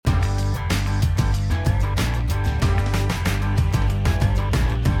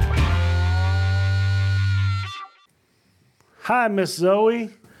Hi, Miss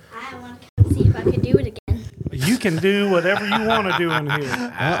Zoe. I want to come see if I could do it again. You can do whatever you want to do in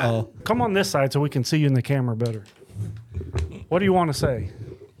here. Uh-oh. Come on this side so we can see you in the camera better. What do you want to say?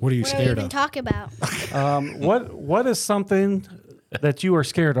 What are you What do we scared even of? talk about? What is something that you are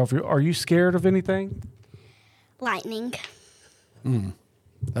scared of? Are you scared of anything? Lightning.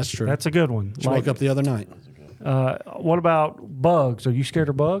 That's true. That's a good one. She woke up the other night. What about bugs? Are you scared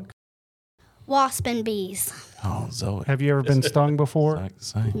of bugs? Wasp and bees. Oh, Zoe. Have you ever been stung before? Like the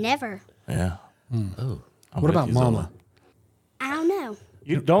same. Never. Yeah. Oh. What about Mama? I don't know.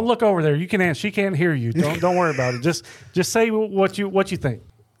 You don't look over there. You can answer. She can't hear you. Don't worry about it. Just say what you think.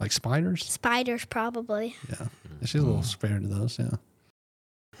 Like spiders? Spiders, probably. Yeah. She's a little scared of those, yeah.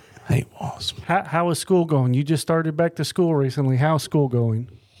 Hate wasp. How is school going? You just started back to school recently. How's school going?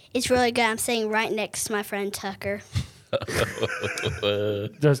 It's really good. I'm sitting right next to my friend Tucker.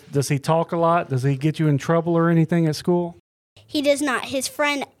 Does he talk a lot? Does he get you in trouble or anything at school? He does not. His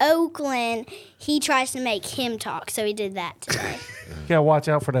friend Oakland, he tries to make him talk, so he did that today. You gotta watch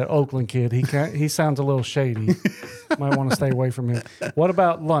out for that Oakland kid. He sounds a little shady. Might want to stay away from him. What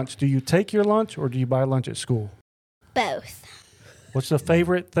about lunch? Do you take your lunch or do you buy lunch at school? Both. What's the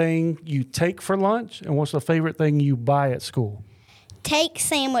favorite thing you take for lunch and what's the favorite thing you buy at school? Take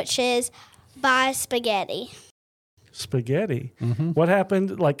sandwiches, buy spaghetti. Spaghetti. Mm-hmm. What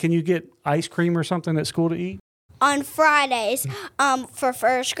happened? Like, can you get ice cream or something at school to eat? On Fridays for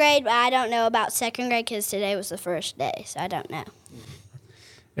first grade, but I don't know about second grade because today was the first day, so I don't know.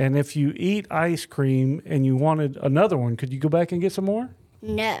 And if you eat ice cream and you wanted another one, could you go back and get some more?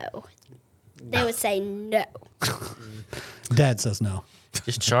 No. They would say no. Dad says no.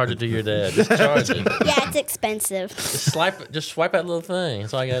 Just charge it to your dad. Just charge it. Yeah, it's expensive. Just swipe that little thing.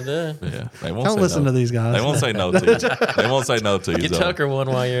 That's all you gotta do. Yeah. They won't Don't say listen no. to these guys. They won't say no to you. They won't say no to you, Get Zoe. Tucker one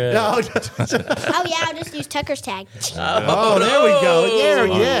while you're at it. Oh, yeah, I'll just use Tucker's tag. Oh, there we go. There,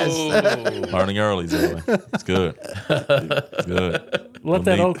 yes. Learning early, Zoe. It's good. It's good. Let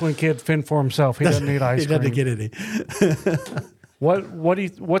that Oakland kid fend for himself. He doesn't need ice He cream. doesn't get any.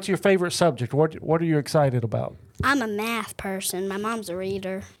 What's your favorite subject? What are you excited about? I'm a math person. My mom's a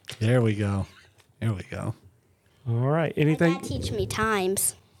reader. There we go. There we go. All right. My Anything? dad teach me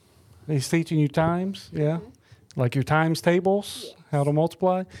times. He's teaching you times, yeah, like your times tables, how to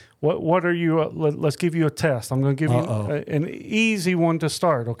multiply. What are you? Let's give you a test. I'm going to give you an easy one to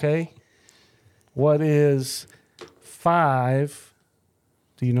start. Okay. What is 5?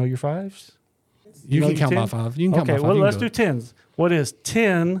 Do you know your fives? You know can your count by 10? 5. You can count by 5. Well, You let's can do tens. What is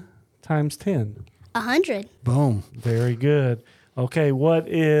 10 times 10? 100. Boom. Very good. Okay, what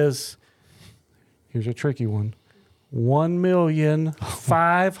is, here's a tricky one,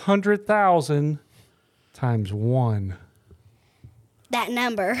 1,500,000 times 1. That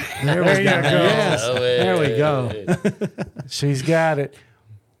number. There There we you go. go. Yes. There we go. She's got it.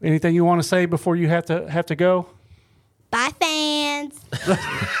 Anything you want to say before you have to go? Bye, fans.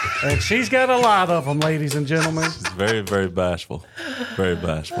 And she's got a lot of them, ladies and gentlemen. It's very, very bashful. Very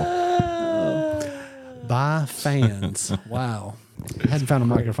bashful. By fans. Wow. I hadn't found a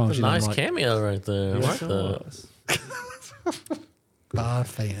microphone. She Nice didn't like. cameo right there. I like that. By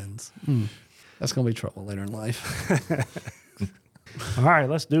fans. That's going to be trouble later in life. All right,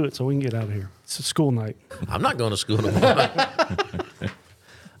 let's do it so we can get out of here. It's a school night. I'm not going to school tomorrow.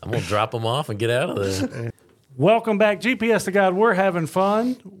 I'm going to drop them off and get out of there. Welcome back, GPS to God. We're having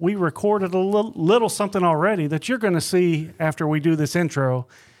fun. We recorded a little something already that you're going to see after we do this intro.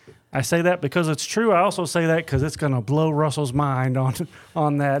 I say that because it's true. I also say that because it's going to blow Russell's mind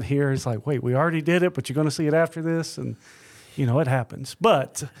on that here. It's like, wait, we already did it, but you're going to see it after this. And, you know, it happens.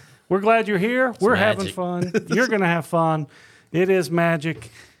 But we're glad you're here. We're having fun. You're going to have fun. It is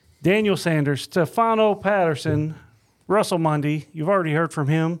magic. Daniel Sanders, Stefano Patterson, Russell Mundy. You've already heard from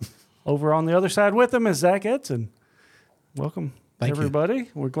him. Over on the other side with him is Zach Edson. Welcome,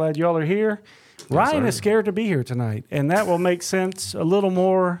 everybody. We're glad y'all are here. Ryan is scared to be here tonight, and that will make sense a little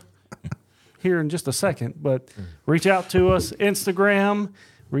more here in just a second. But reach out to us, Instagram.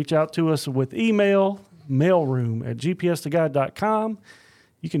 Reach out to us with email, mailroom@gpstogod.com.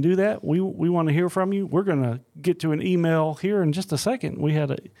 You can do that. We want to hear from you. We're going to get to an email here in just a second. We had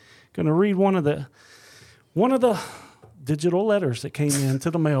going to read one of the digital letters that came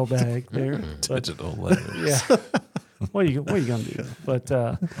into the mailbag there. Digital letters. Yeah. What are you going to do? But,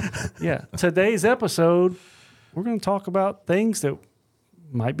 yeah, today's episode, we're going to talk about things that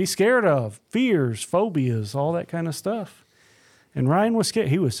might be scared of, fears, phobias, all that kind of stuff. And Ryan was scared.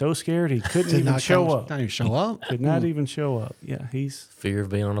 He was so scared he couldn't even show up. Not even show up? Could not even show up. Yeah, he's... Fear of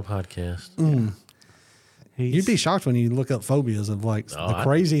being on a podcast. You'd be shocked when you look up phobias of like the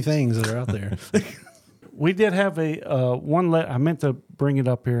crazy things that are out there. we did have a one. I meant to bring it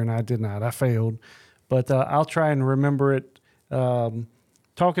up here, and I did not. I failed, but I'll try and remember it.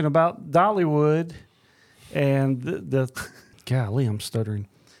 Talking about Dollywood and the golly, I'm stuttering.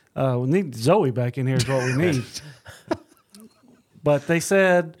 We need Zoe back in here is what we need. But they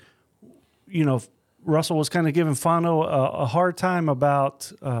said, Russell was kind of giving Fano a hard time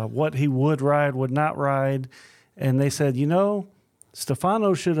about what he would ride, would not ride. And they said,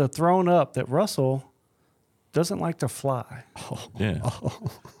 Stefano should have thrown up that Russell doesn't like to fly. Yeah.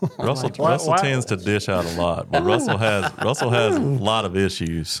 Russell tends to dish out a lot, but Russell has a lot of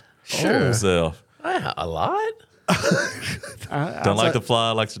issues himself. A lot? Don't like to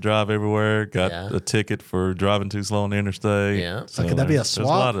fly, likes to drive everywhere, got a ticket for driving too slow on the interstate. Yeah. So could that be a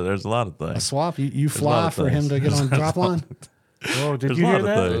swap? There's a lot of things. A swap? You fly for him to get on the drop line? Oh, did There's you a hear lot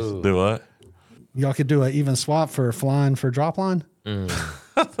that? of things. Do what? Y'all could do an even swap for flying for drop line?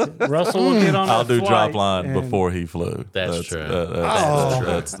 Russell will get on I'll that do flight drop line and- before he flew. That's true.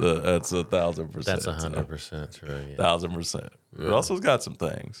 That's 1,000%. That's 100% true. Yeah. 1,000%. Russell's got some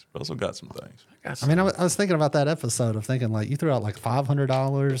things. I mean, I was thinking about that episode of thinking like you threw out like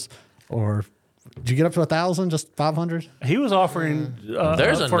 $500 or did you get up to 1,000? Just 500? He was offering.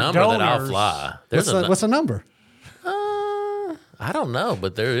 There's a for number that I'll donors. fly. What's the number? I don't know,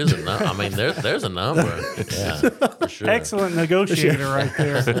 but there is a number. I mean, there's a number. Yeah, for sure. Excellent negotiator right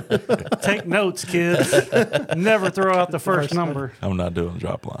there. Take notes, kids. Never throw out the first number. I'm not doing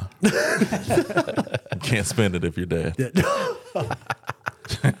drop line. You can't spend it if you're dead.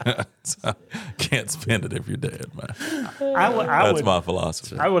 Can't spend it if you're dead, man. That's my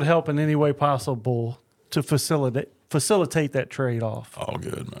philosophy. I would help in any way possible to facilitate that trade off. All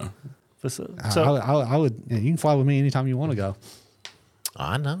good, man. So I would. You can fly with me anytime you want to go.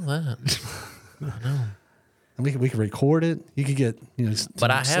 I know that. And we could record it. You could get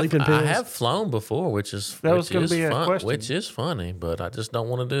But I sleeping pills. have flown before, which is was gonna be a fun, question. which is funny, but I just don't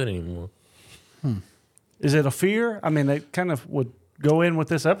want to do it anymore. is it a fear? I mean, they kind of would go in with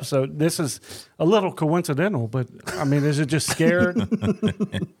this episode. This is a little coincidental, but I mean, is it just scared?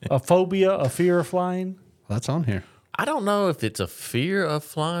 A phobia, a fear of flying? That's on here. I don't know if it's a fear of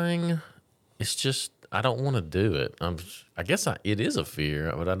flying. It's just I don't want to do it. I guess it is a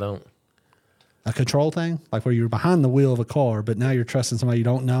fear, but I don't. A control thing, like where you're behind the wheel of a car, but now you're trusting somebody you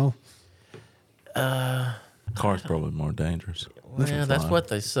don't know. Car's probably more dangerous. Yeah, that's what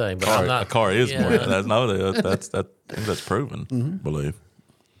they say. But Car, I'm not. a car is yeah. more. I think that's proven. Believe.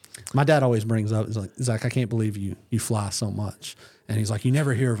 My dad always brings up, he's like, I can't believe you fly so much. And he's like, you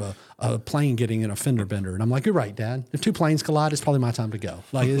never hear of a plane getting in a fender bender. And I'm like, you're right, Dad. If two planes collide, it's probably my time to go.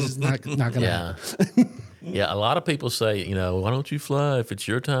 Like, it's not going to happen. Yeah, a lot of people say, why don't you fly? If it's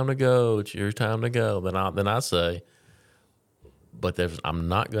your time to go, it's your time to go. Then I say, but I'm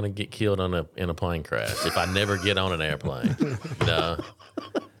not going to get killed in a plane crash if I never get on an airplane.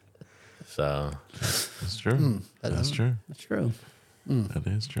 So That's true. That's true. That's true. That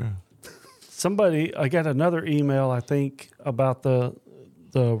is true. I got another email, I think, about the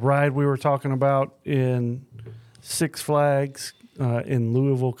ride we were talking about in Six Flags in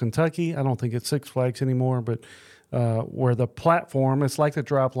Louisville, Kentucky. I don't think it's Six Flags anymore, but where the platform, it's like the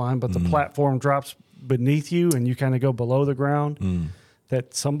drop line, but the platform drops beneath you and you kind of go below the ground.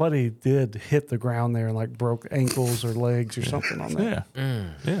 That somebody did hit the ground there and like broke ankles or legs or something on that.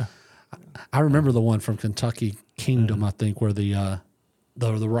 Yeah. I remember the one from Kentucky Kingdom, I think, where the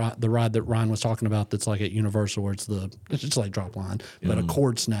ride that Ryan was talking about that's like at Universal where it's just like drop line, but a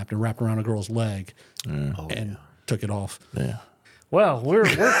cord snapped and wrapped around a girl's leg and took it off. Yeah. Well, we're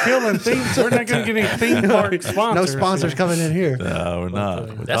killing themes. We're not going to get any theme park sponsors. No sponsors coming in here. No, we're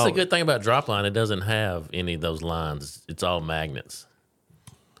not. that's a good thing about Dropline. It doesn't have any of those lines. It's all magnets.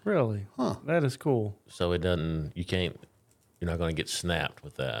 Really? Huh. That is cool. So you're not going to get snapped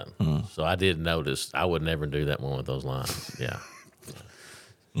with that. So I did notice I would never do that one with those lines. Yeah.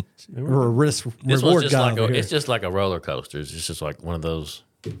 We're a risk This reward one's just guy. like over here. it's just like a roller coaster. It's just like one of those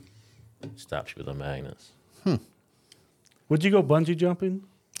stops you with the magnets. Would you go bungee jumping?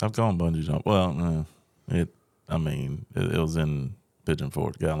 I've gone bungee jump. Well, it was in Pigeon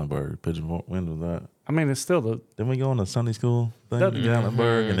Forge, Gatlinburg. Pigeon Forge. When was that? I mean, it's still the. Didn't we go on a Sunday school thing That- in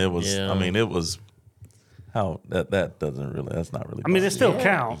Gatlinburg? And it was. Yeah. I mean, it was. How that doesn't really. That's not really. I mean, it bungee. still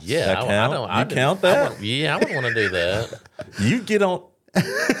counts. Yeah, That count? You count that? I would want to do that. You get on.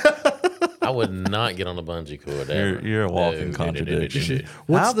 I would not get on a bungee cord. Ever. You're a walking No. contradiction.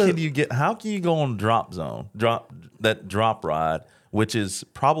 What's How can you go on drop ride, which is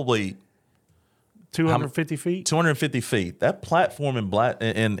probably 250 feet, 250 feet? That platform in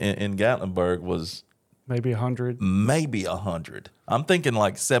Gatlinburg was maybe 100. maybe 100. I'm thinking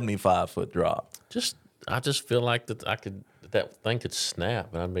like 75-foot drop. Just just feel like that thing could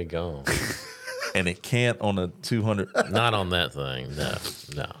snap and I'd be gone. And it can't on a 200. Not on that thing.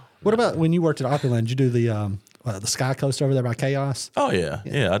 No. What about when you worked at Opryland? Did you do the Sky Coast over there by Chaos? Oh yeah.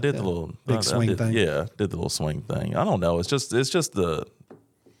 I did the little Big swing thing. Yeah, did the little swing thing. I don't know. It's just the.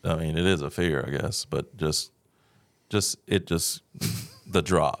 I mean, it is a fear, I guess, but just the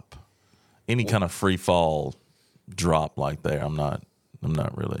drop, any kind of free fall drop like there. I'm not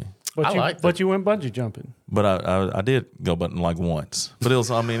really. But you went bungee jumping. But I did go button like once, but it was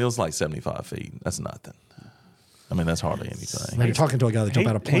like 75 feet. That's nothing. I mean, that's hardly anything. You're talking to a guy that jumped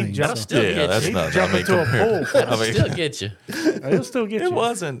out of plane. That'll still get that's you. not. Jump into a pool. That'll still get you. It'll still get you. It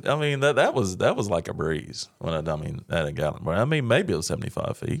wasn't. I mean, that was like a breeze. That had got. I mean, maybe it was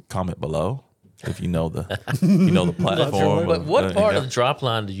 75 feet. Comment below if you know the platform. But what part of the drop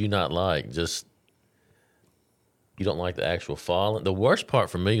line do you not like? Just you don't like the actual falling. The worst part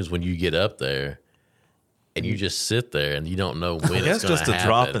for me is when you get up there and you just sit there and you don't know when I it's guess going just to to happen.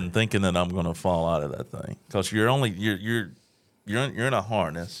 drop and thinking that I'm going to fall out of that thing because you're in a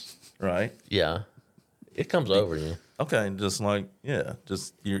harness, right? Yeah, it comes over you. Okay, just like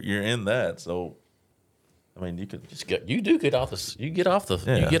just you're in that. So, I mean, you could You do get off the. You get off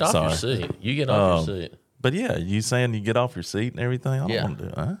sorry. your seat. You get off your seat. But yeah, you saying you get off your seat and everything? I don't want to do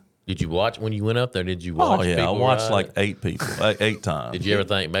that. Did you watch when you went up there? Did you watch? Oh yeah, I people watched ride like it? 8 people, like 8 times. Did you ever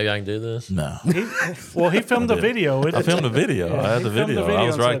think maybe I can do this? No, He filmed the video. I filmed the video. I had the He filmed video. I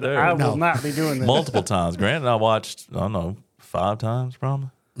was and right said, there. I will not be doing this. Multiple times. Granted, I watched. I don't know, 5 times probably.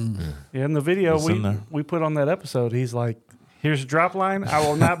 Yeah, in the video It's in there. we put on that episode, he's like, "Here's a drop line. I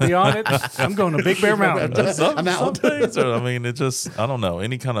will not be on it. I'm going to Big Bear Mountain." Some things are, I mean, it just, I don't know,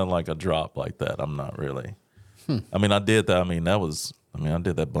 any kind of like a drop like that, I'm not really. I mean, I did that. I mean, I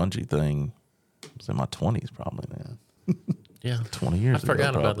did that bungee thing. It was in my 20s probably, man. Yeah, 20 years I ago.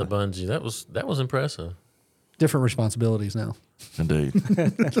 forgot about the probably. bungee. That was impressive. Different responsibilities now. Indeed.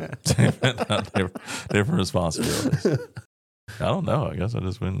 Different responsibilities. I don't know. I guess I've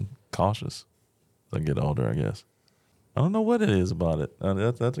just been cautious as I get older, I guess. I don't know what it is about it.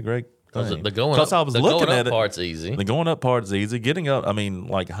 That's a great thing. The going Because up, I was the looking going at up it. part's easy. The going up part's easy. Getting up, I mean,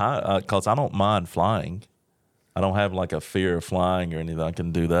 like high, because I don't mind flying. I don't have like a fear of flying or anything. I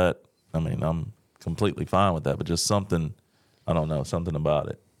can do that. I mean, I'm completely fine with that. But just something, I don't know, something about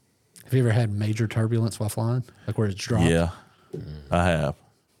it. Have you ever had major turbulence while flying? Like where it's dropped? Yeah, I have.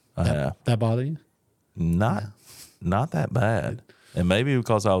 That bother you? Not that bad. And maybe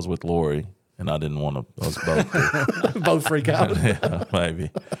because I was with Lori and I didn't want us both to. Both freak out. Yeah,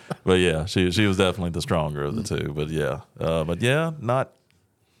 maybe. But yeah, she was definitely the stronger of the two. But yeah, not.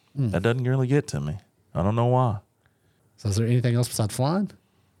 That doesn't really get to me. I don't know why. So is there anything else besides flying?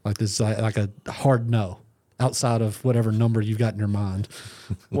 Like this, like a hard no outside of whatever number you've got in your mind.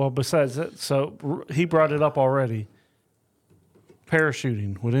 Well, besides that, so he brought it up already.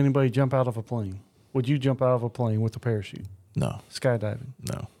 Parachuting. Would anybody jump out of a plane? Would you jump out of a plane with a parachute? No, Skydiving.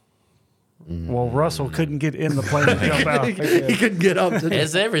 no. Well, Russell couldn't get in the plane to jump out. He couldn't get up. To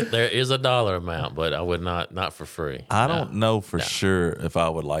There is a dollar amount, but I would not for free. I don't know for sure if I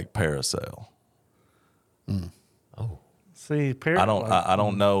would like parasail. Oh, See, I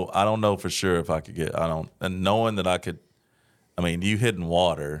don't know. I don't know for sure if I could get. And knowing that I could. I mean, you hit in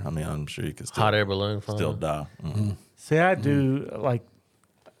water. I mean, I'm sure you could still, hot air balloon flying. still die. Mm-hmm. See, I do like.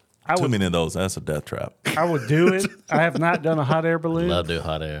 Too many of those. That's a death trap. I would do it. I have not done a hot air balloon. Love to do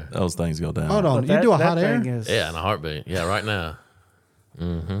hot air. Those things go down. Hold on, but you do a hot that air? thing is- Yeah, in a heartbeat. Yeah, right now.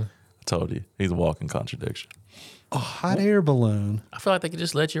 I told you, he's a walking contradiction. A hot air balloon. I feel like they could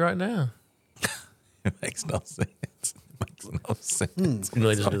just let you right now. It makes no sense. It makes no sense. You know,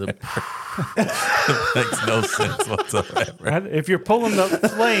 they just do the. It makes no sense whatsoever. If you're pulling the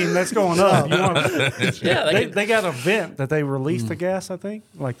flame, that's going up. You want, Yeah, they got a vent that they release the gas, I think,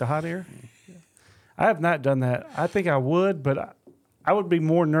 like the hot air. I have not done that. I think I would, but I would be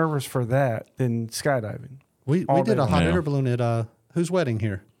more nervous for that than skydiving. We All did day a hot long. air balloon at whose wedding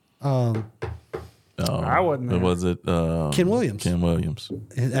here? I wasn't there. Was it Ken Williams. Ken Williams.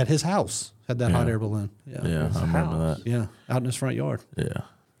 At his house. Had that hot Yeah. air balloon. Yeah. Yeah, I remember that. Yeah. Out in his front yard. Yeah.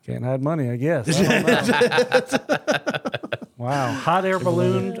 Can't hide money, I guess. I don't know. Wow, hot air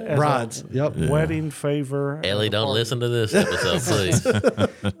balloon as Rides. Yep. a wedding favor. Ellie, don't listen to this episode, please.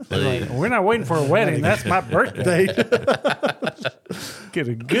 Please. We're not waiting for a wedding. That's my birthday. Get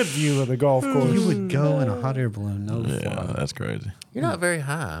a good view of the golf course. You would go in a hot air balloon. No Yeah, fun. that's crazy. You're not very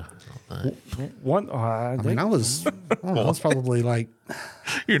high. I I mean, I was probably like,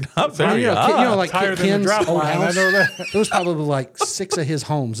 You're not very like higher than the Ken's drop old line. I house. know that. There was probably like 6 of his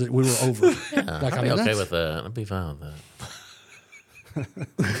homes that we were over. Like, I'd be okay that's- with that. I'd be fine with that.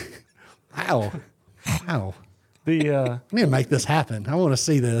 How? How? The I need to make this happen. I want to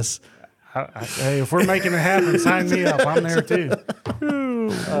see this. hey, if we're making it happen, sign me up. I'm there too.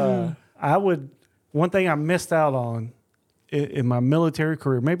 One thing I missed out on in my military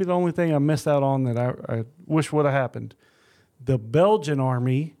career, maybe the only thing I missed out on that I wish would have happened. The Belgian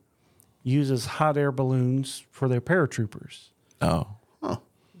army uses hot air balloons for their paratroopers. Oh.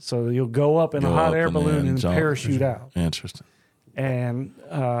 So you'll go up in a hot air balloon and jump. parachute out. Interesting. And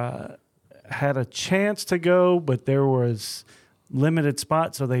had a chance to go, but there was limited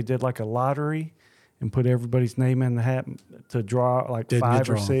spots, so they did like a lottery and put everybody's name in the hat to draw like Didn't get 5 or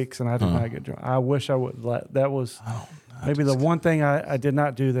drawn. 6, and I did not get drawn. I wish I would. That was maybe the one thing I did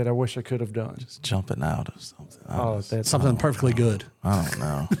not do that I wish I could have done. Just jumping out of something. That's Something perfectly good. I don't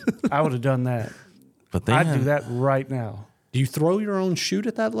know. I would have done that. But they I'd do that right now. Do you throw your own chute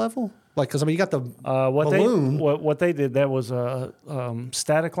at that level? Like, because I mean, you got the Balloon. balloon. What they did, that was a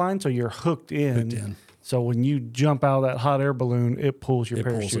static line, so you're hooked in. So when you jump out of that hot air balloon, it pulls your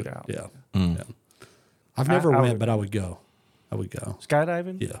parachute out. Yeah. Yeah. I've never went, but I would go. I would go.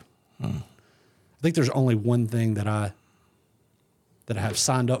 Skydiving? Yeah. I think there's only one thing that I have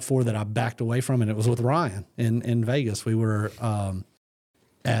signed up for that I backed away from, and it was with Ryan in Vegas. We were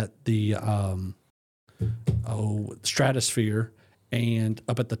at the Stratosphere, and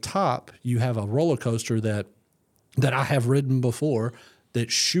up at the top you have a roller coaster that I have ridden before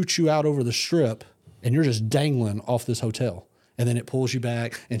that shoots you out over the strip, and you're just dangling off this hotel. And then it pulls you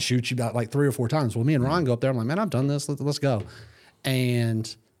back and shoots you back like 3 or 4 times. Well, me and Ryan go up there. I'm like, man, I've done this. Let's go.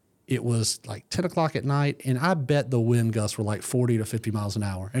 And it was like 10 o'clock at night, and I bet the wind gusts were like 40 to 50 miles an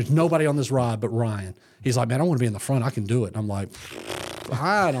hour. There's nobody on this ride but Ryan. He's like, man, I want to be in the front. I can do it. And I'm like,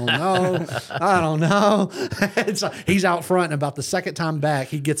 I don't know. I don't know. So he's out front, and about the second time back,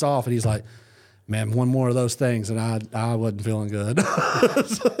 he gets off, and he's like, man, one more of those things, and I wasn't feeling good.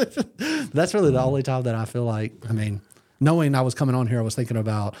 That's really the only time that I feel like, I mean, knowing I was coming on here, I was thinking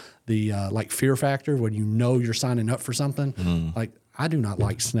about the like fear factor when you know you're signing up for something. Like, I do not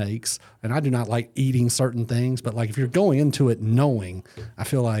like snakes, and I do not like eating certain things. But like, if you're going into it knowing, I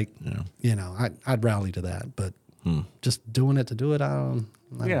feel like, you know, I'd rally to that. But just doing it to do it, I don't.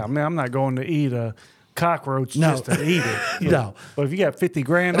 Yeah, I mean, I'm not going to eat a cockroach just to eat it. No. But if you got 50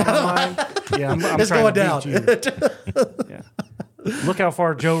 grand on the line, yeah, I'm It's trying going to down. beat you. Yeah. Look how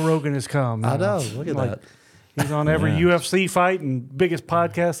far Joe Rogan has come. I know. Look at that. He's on every UFC fight and biggest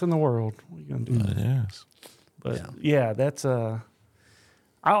podcast in the world. What are you going to do? Yes. But yeah, that's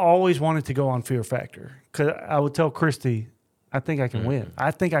I always wanted to go on Fear Factor because I would tell Christy, I think I can win.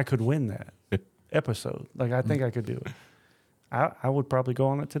 I think I could win that episode. Like, I think I could do it. I would probably go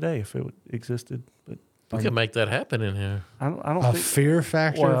on it today if it existed. But We could make that happen in here. I don't A think. Fear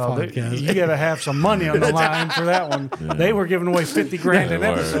Factor podcast. You got to have some money on the line for that one. Yeah. They were giving away 50 grand an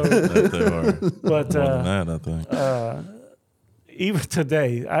episode. They were. But More than that, I think. even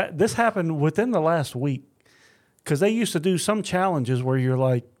today, this happened within the last week because they used to do some challenges where you're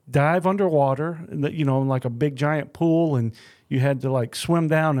like dive underwater, you know, in like a big giant pool, and you had to like swim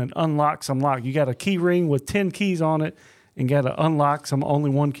down and unlock some lock. You got a key ring with 10 keys on it and got to unlock some, only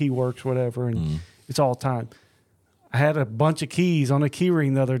one key works, whatever, and it's all time. I had a bunch of keys on a key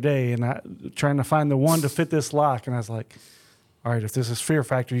ring the other day, and I trying to find the one to fit this lock, and I was like, all right, if this is Fear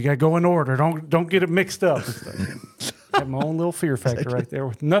Factor, you got to go in order. Don't get it mixed up. I had my own little Fear Factor right there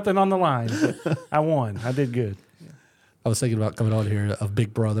with nothing on the line. But I won. I did good. I was thinking about coming on here of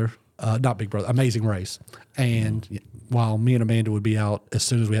Big Brother, not Big Brother, Amazing Race. And while me and Amanda would be out as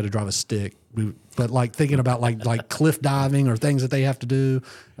soon as we had to drive a stick, but like thinking about like cliff diving or things that they have to do,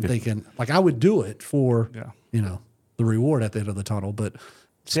 I'm thinking like I would do it for, you know, the reward at the end of the tunnel. But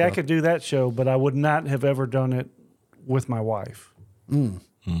see, I could do that show, but I would not have ever done it with my wife.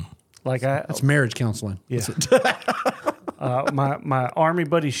 Like it's marriage counseling. Yeah. My army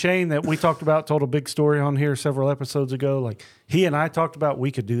buddy Shane that we talked about told a big story on here several episodes ago. Like he and I talked about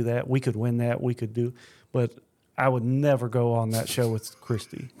we could do that, we could win that, we could do, but I would never go on that show with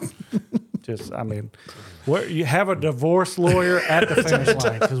Christy. Just, I mean, where you have a divorce lawyer at the finish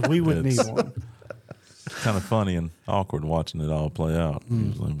line because we would need one. Kind of funny and awkward watching it all play out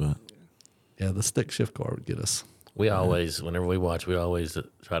usually, but Yeah, the stick shift car would get us. We always, whenever we watch, we always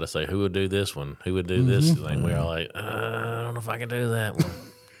try to say, who would do this one? Who would do this thing? We're all like, I don't know if I can do that one.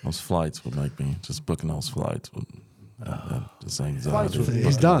 those flights would make me just booking those flights would just anxiety.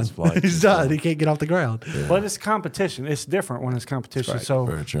 He's done. Flights He's done. He can't get off the ground. But it's competition. It's different when it's competition. Right. So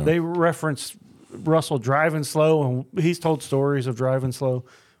Very true. they reference Russell driving slow, and he's told stories of driving slow.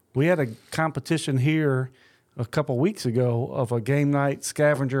 We had a competition here a couple weeks ago of a game night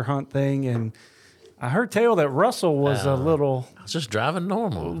scavenger hunt thing, and I heard tell that Russell was a little I was just driving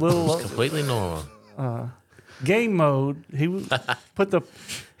normal. Little- It was completely normal. game mode, he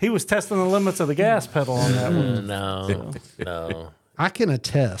was testing the limits of the gas pedal on that one. No. I can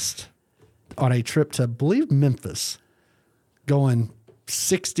attest on a trip to, I believe, Memphis, going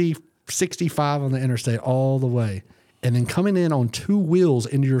 60, 65 on the interstate all the way, and then coming in on two wheels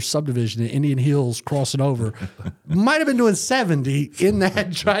into your subdivision in Indian Hills, crossing over, might have been doing 70 in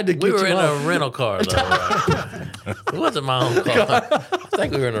that, trying to get We were you in up. a rental car, though. Right? It wasn't my own car. I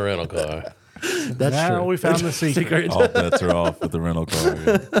think we were in a rental car. That's Now true. we found the secret. All bets are off with the rental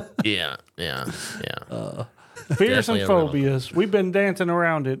car. Yeah. Yeah. Fears Definitely and a rental. phobias. We've been dancing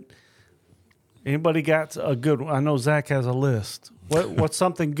around it. Anybody got a good one? I know Zach has a list. What's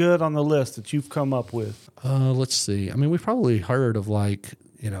something good on the list that you've come up with? Let's see. I mean, we've probably heard of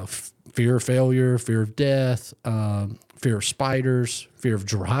fear of failure, fear of death, fear of spiders, fear of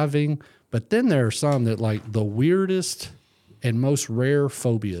driving. But then there are some that like the weirdest and most rare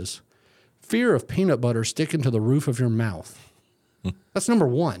phobias. Fear of peanut butter sticking to the roof of your mouth. That's number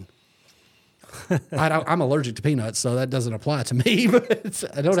one. I'm allergic to peanuts, so that doesn't apply to me. But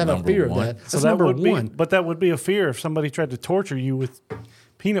I don't have a number fear one. of that. So That's that number would one. but that would be a fear if somebody tried to torture you with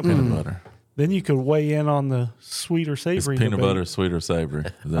peanut Butter. Then you could weigh in on the sweet or Is savory. peanut debate. butter sweet or savory?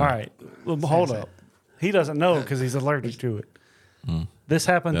 Is that- All right, well, hold up. He doesn't know because he's allergic to it. This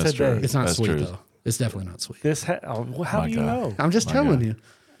happened That's today. true. It's not That's sweet true. though. It's definitely not sweet. How My do you God. know? I'm just telling God. you.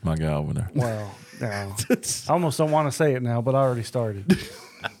 My guy over there. Well, no. I almost don't want to say it now, but I already started.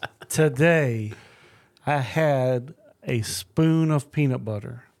 Today, I had a spoon of peanut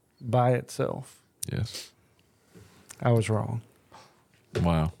butter by itself. Yes. I was wrong.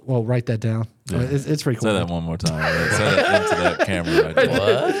 Wow. Well, write that down. Yeah. It's pretty cool. Say that one more time. Say that into that camera right there.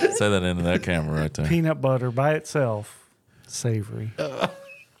 What? Say that into that camera right there. Peanut butter by itself, savory.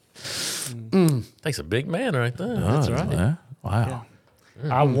 Takes a big man right there. That's right. Man. Wow.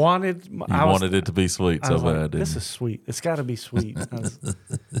 I wanted. You wanted it to be sweet I so was like, bad, didn't this you? is sweet. It's got to be sweet.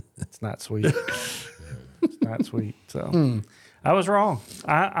 It's not sweet. It's not sweet. So I was wrong.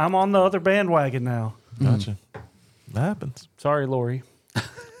 I'm on the other bandwagon now. Gotcha. That happens. Sorry, Lori.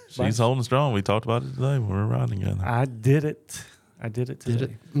 She's holding strong. We talked about it today when we were riding together. I did it. I did it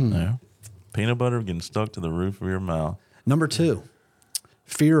today. Yeah. Peanut butter getting stuck to the roof of your mouth. Number 2,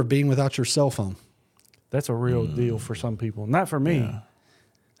 fear of being without your cell phone. That's a real deal for some people. Not for me.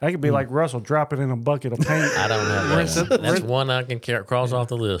 I could be like Russell, drop it in a bucket of paint. I don't have that. That's one I can cross off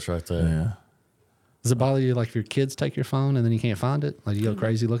the list right there. Yeah. Does it bother you like if your kids take your phone and then you can't find it? Like you go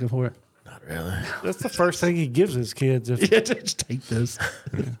crazy looking for it? Not really. That's the first thing he gives his kids. If, Yeah, just take this.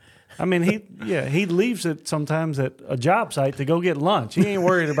 I mean, he leaves it sometimes at a job site to go get lunch. He ain't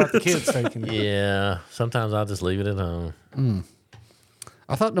worried about the kids taking it. Yeah. Sometimes I'll just leave it at home.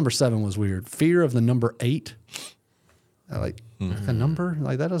 I thought number 7 was weird. Fear of the number 8. Like a number?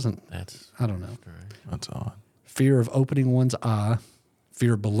 Like that doesn't, That's I don't know. That's odd. Fear of opening one's eye.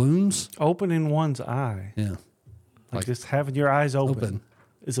 Fear of balloons. Opening one's eye, Yeah. like just having your eyes open, Open.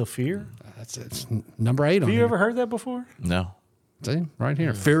 is a fear. That's it's number 8 on Have you here. ever heard that before? No. See, right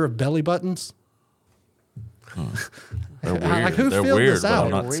here. Fear of belly buttons. They're weird. Like, who They're filled weird, this but out?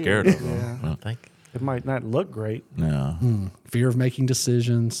 I'm not They're scared weird. of them. Yeah. I think. It might not look great. No. Fear of making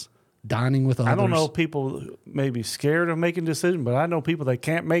decisions. Dining with others. I don't know if people may be scared of making decisions, but I know people that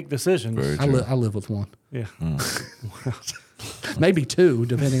can't make decisions. Very I, true. I live with one. Yeah. Maybe 2,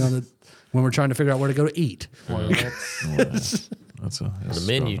 depending on when we're trying to figure out where to go to eat. That's The a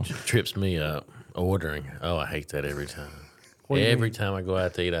menu struggle. trips me up. Ordering. Oh, I hate that every time. What do you Every mean? time I go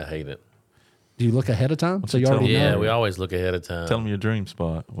out to eat, I hate it. Do you look ahead of time? So you tell already me? Yeah, know. we always look ahead of time. Tell them your dream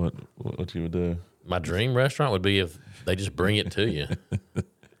spot. What you would do. My dream restaurant would be if they just bring it to you.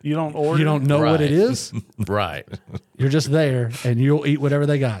 You don't order. You don't know what Right. it is. Right. You're just there, and you'll eat whatever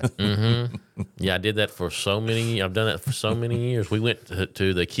they got. Yeah, I did that for so many. I've done that for so many years. We went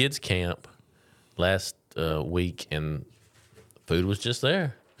to the kids' camp last week, and food was just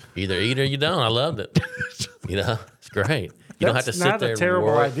there. Either eat or you don't. I loved it. It's great. You don't have to That's sit not there. a terrible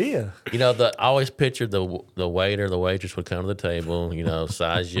and work. idea. I always pictured the waiter, the waitress would come to the table.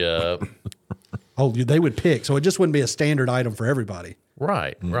 Size you up. Oh, they would pick, so it just wouldn't be a standard item for everybody.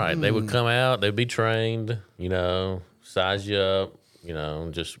 Right. They would come out. They'd be trained. Size you up.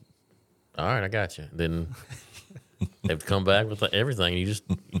 Just all right. I got you. Then they'd come back with everything. You just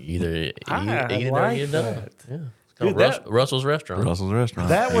either eat it or like you don't. that. Yeah. It's called Dude, Russell's Restaurant. Russell's Restaurant.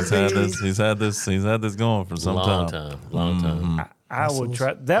 That would he's had be- this. He's had this going for some Long time. time. Long time. I would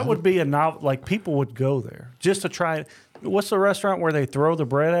try. That would be a novel. Like people would go there just to try it. What's the restaurant where they throw the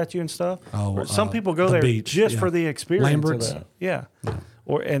bread at you and stuff? Oh, Or some people go the there beach, just yeah. for the experience Lambert's? of that. Yeah.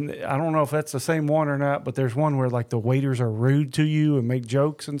 and I don't know if that's the same one or not, but there's one where like the waiters are rude to you and make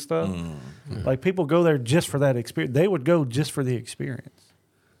jokes and stuff. Like people go there just for that experience. They would go just for the experience.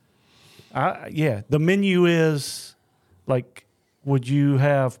 The menu is like, would you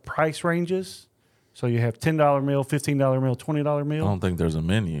have price ranges? So you have $10 meal, $15 meal, $20 meal. I don't think there's a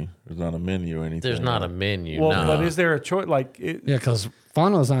menu. There's not a menu or anything. There's not a menu. Well, no. but is there a choice? Like, Yeah, because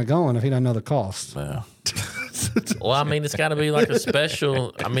Fano's not going if he doesn't know the cost. Yeah. Well, I mean, it's got to be like a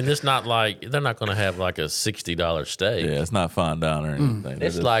special. I mean, it's not like they're not going to have like a $60 steak. Yeah, it's not fine down or anything.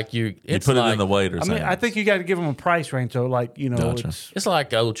 It's like you. You It's put like, it in the waiter's I mean, I hands. think you got to give them a price range. So, like, Gotcha. It's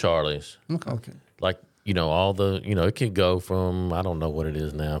like Old Charlie's. Okay. Like all the it could go from I don't know what it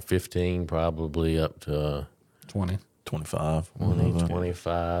is now, 15 probably up to 20. 25. 20,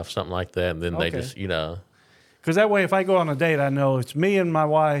 25, something like that. And then they Okay. just Because that way, if I go on a date, I know it's me and my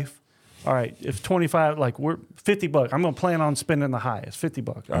wife. All right, if 25, like we're $50, I'm going to plan on spending the highest, $50.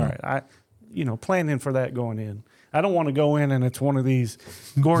 All right, planning for that going in. I don't want to go in and it's one of these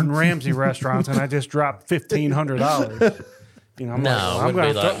Gordon Ramsay restaurants and I just dropped $1,500. I'm No, like, it I'm would be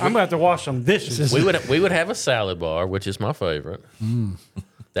going like- to have to wash some dishes. we would have a salad bar, which is my favorite.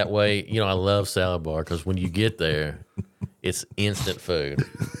 That way, I love salad bar because when you get there, it's instant food.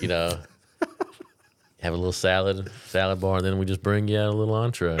 Have a little salad bar, and then we just bring you out a little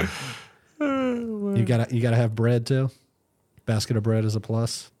entree. You gotta have bread too. Basket of bread is a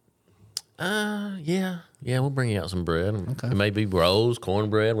plus. Yeah, we'll bring you out some bread. Okay. It may be rolls,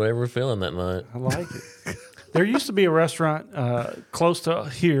 cornbread, whatever we're feeling that night. I like it. There used to be a restaurant close to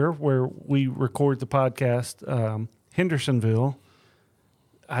here where we record the podcast, Hendersonville.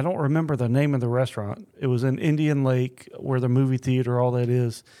 I don't remember the name of the restaurant. It was in Indian Lake where the movie theater, all that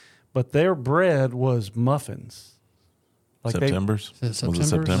is. But their bread was muffins. Like September's? Is it Was it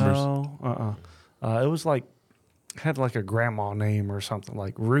September's? September's? No, it was like, had like a grandma name or something,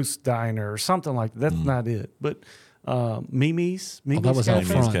 like Ruth's Diner or something like that. That's not it. But Mimi's that was out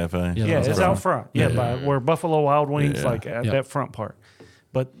Cafe? front. Cafe. Yeah, Yeah, that was it's out front. Yeah, by where Buffalo Wild Wings, Yeah. like at Yeah. that front part.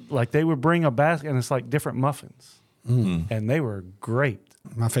 But like they would bring a basket and it's like different muffins. And they were great.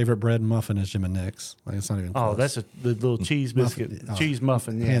 My favorite bread muffin is Jim and Nick's. Like it's not even close. Oh, that's the little cheese biscuit, Muffin. Oh, cheese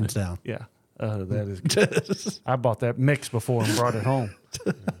muffin. Yeah. hands down. Yeah. That is good. I bought that mix before and brought it home.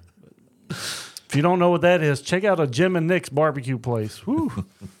 If you don't know what that is, check out a Jim and Nick's barbecue place. Whew.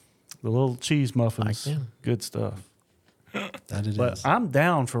 The little cheese muffins. Like them. Good stuff. That it But is. I'm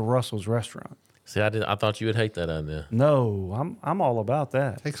down for Russell's Restaurant. See, I thought you would hate that idea. No, I'm all about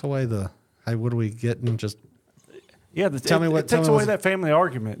that. Takes away the hey, what do we get? And just Yeah, Tell me what- it tell takes me away what's- that family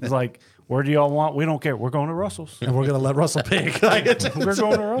argument. It's like, where do y'all want? We don't care. We're going to Russell's. and we're gonna let Russell pick. Like, We're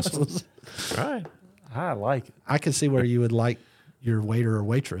going to Russell's. Right. I like it. I can see where you would like your waiter or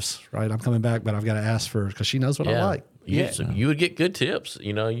waitress, right? I'm coming back, but I've got to ask for because she knows what I Yeah. like. You would get good tips.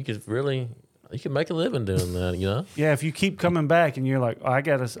 You could make a living doing that. Yeah, if you keep coming back and you're like, oh, I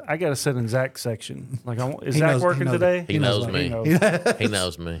gotta sit in Zach's section. Like, is He Zach knows- he working knows- today? He knows He me. knows. He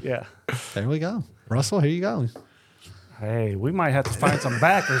knows me. Yeah. There we go, Russell. Here you go. Hey, we might have to find some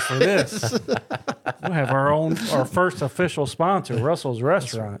backers for this. We'll have our first official sponsor, Russell's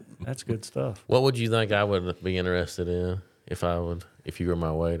Restaurant. That's good stuff. What would you think I would be interested in if you were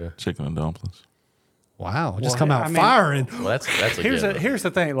my waiter? Chicken and dumplings. Wow, just Well, come out I mean- firing. Well, that's a Here's good one. here's the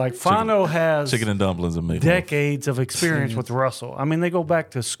thing. Like Fano has Chicken and dumplings and meatloaf. decades of experience with Russell. I mean, they go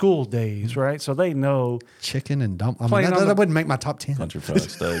back to school days, right? So they know. Chicken and dump. I mean, Playing that, on the- that wouldn't make my top 10. Country fried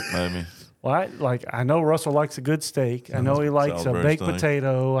steak, maybe. Well, I know Russell likes a good steak. I know he likes a Salisbury baked steak.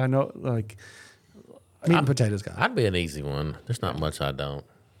 potato. I know, like, Meat and potatoes guy. I'd be an easy one. There's not much I don't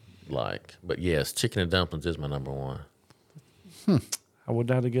like, but yes, chicken and dumplings is my number one. I would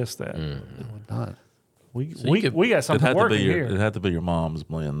not have guessed that. I would not. We you could- we got It something had to working be here. it had to be your mom's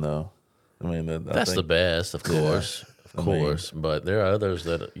blend, though. I mean, That's the best, of course, I mean- course. But there are others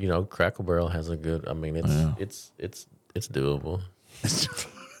that Cracker Barrel has a good. I mean, it's doable.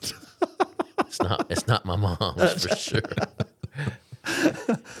 It's not my mom's for sure.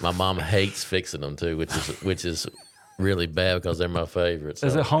 My mom hates fixing them too, which is really bad because they're my favorite. So.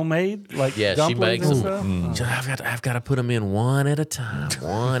 Is it homemade? Like Yeah, she dumplings makes and them. stuff? I've got to put them in one at a time.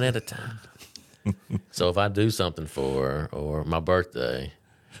 So if I do something for her or my birthday,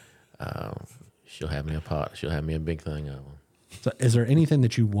 she'll have me a pot. She'll have me a big thing of them. So is there anything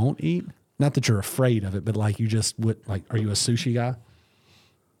that you won't eat? Not that you're afraid of it, but like you just would. Like, are you a sushi guy?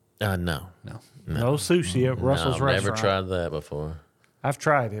 No, No sushi at Russell's I've never Restaurant. tried that before. I've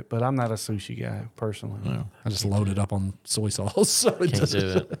tried it, but I'm not a sushi guy personally. I just load it up on soy sauce. So it Can't doesn't.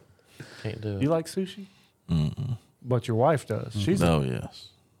 do it. Can't do it. You like sushi? But your wife does. She's Oh, yes.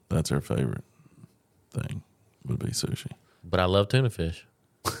 That's her favorite thing, would be sushi. But I love tuna fish.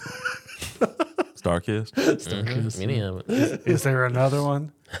 Starkist? Any of it. Is there another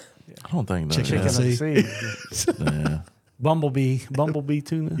one? I don't think Chicken Chicken at at sea. sea. Yeah. Bumblebee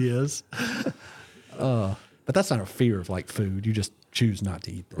tuna. Yes. But that's not a fear of like food. You just choose not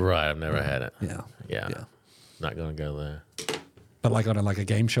to eat them. Right. I've never had it. Yeah. Yeah. Not going to go there. But like on a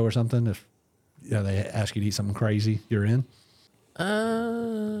game show or something, if they ask you to eat something crazy, you're in.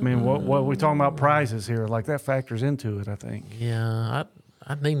 I mean, what we talking about prizes here? Like that factors into it, I think. Yeah.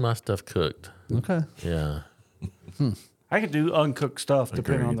 I need my stuff cooked. Okay. Yeah. I could do uncooked stuff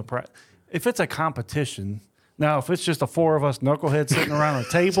depending on the price. If it's a competition, now if it's just the four of us knuckleheads sitting around a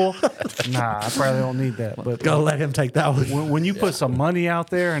table, nah, I probably don't need that. But Gotta let him take that one. when you put some money out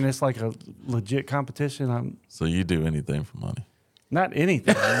there and it's like a legit competition, So you do anything for money? not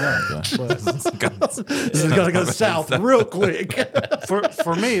anything. No, but This is gonna go south real quick.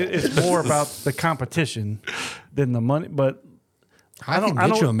 for me, it's more about the competition than the money. But I can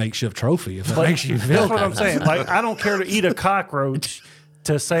get you a makeshift trophy if it makes you feel. that's what I'm saying. Like, I don't care to eat a cockroach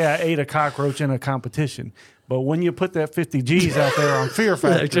to say I ate a cockroach in a competition. But when you put that 50 G's out there on Fear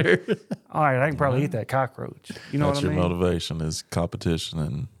Factor, all right, I can probably eat that cockroach. You know That's what I your mean? motivation is competition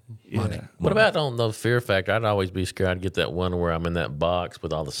and Money. Yeah. What about on the Fear Factor? I'd always be scared to get that one where I'm in that box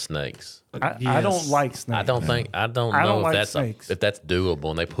with all the snakes. I don't like snakes. I don't know like if snakes. if that's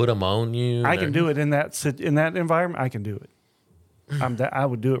doable. And they put them on you. I can do it in that environment. I can do it. I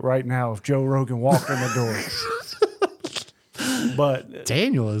would do it right now if Joe Rogan walked in the door. But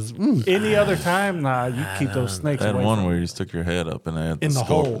Daniel is any other time, nah, you keep those snakes I had away one from where me. you stuck your head up and they had In the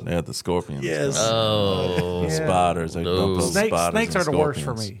scorpion. hole. They had the scorpions. Yes. Oh, Yeah. Spiders. They No. dump those spiders Snakes and are the worst for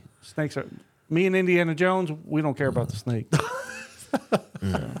scorpions. me. Snakes are. Me and Indiana Jones, we don't care about the snake.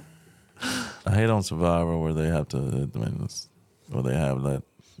 I hate on Survivor where they have to. Where they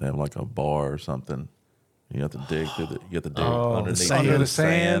have like a bar or something. You have to dig through the. You have to dig underneath under the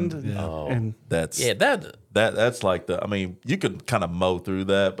sand. sand, Oh. and That's yeah. that's like the. I mean, you could kind of mow through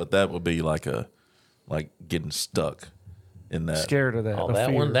that, but that would be like getting stuck in that. scared of that. Oh, of that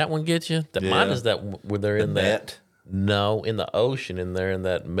fear. one gets you. Mine Yeah. is that where they're in that. net. No, in the ocean, and they're in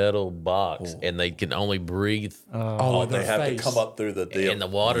that metal box, and they can only breathe. oh, They have to come up through the deal. And the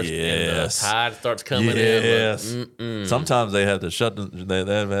water, and the Yes. tide starts coming Yes. in. Sometimes they have to shut. They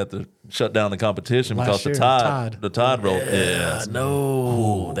have to shut down the competition Last because year, the tide rolled. Yes.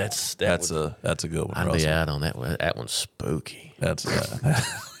 No, that's That's a good one. I'd be Russell. out on that one. That one's spooky. That's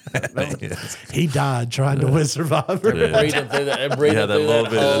he died trying to win Survivor. Breathing through that, and breathing yeah, that through little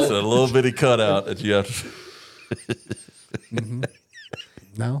that bit. hole. It's a little bitty cutout that you have to.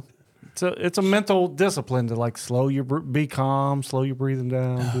 No, It's a mental discipline to like be calm, slow your breathing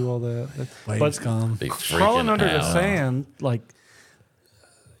down, do all that. waves come. Be Crawling freaking under the out. sand, like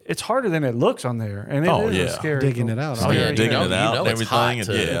it's harder than it looks on there, and it Oh, is yeah. a scary. Digging it out. scary Oh, yeah, thing. digging know- it you out know and it's everything. hot, And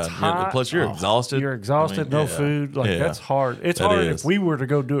too. yeah, It's hot. plus you're exhausted. You're exhausted, I mean, no yeah. food. Like Yeah. that's hard. It's That hard is. if we were to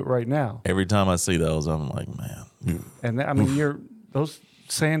go do it right now. Every time I see those, I'm like, man. And I mean, those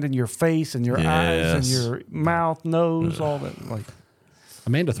sand in your face and your eyes and Yes. your mouth, nose, all that. Like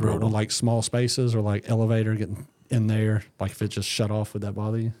Amanda threw it on like small spaces or like elevator getting in there. Like if it just shut off, would that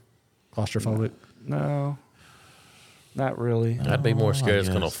bother you? Claustrophobic? no, not really. I'd be more scared it's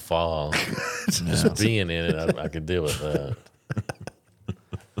going to guess. fall. Just being in it, I could deal with that.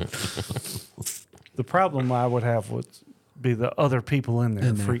 The problem I would have would be the other people in there.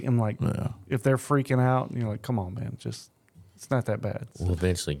 In there. I'm like, Yeah. if they're freaking out, you're like, come on, man, it's not that bad. We'll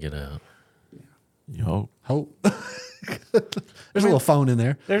eventually get out. You hope. Hope. There's a little phone in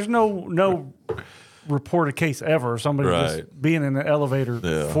there. There's no reported case ever. of Somebody Right. just being in the elevator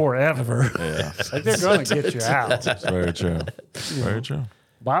Yeah. forever. Yeah, Like they're gonna get you out. it's very true. Very true.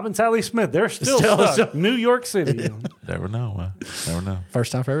 Bob and Sally Smith, they're still stuck. New York City. Never know, man. Never know.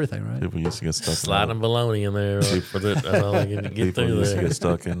 First time for everything, right? People used to get stuck. Sliding baloney in there for the, that's all they can get People through used to there. get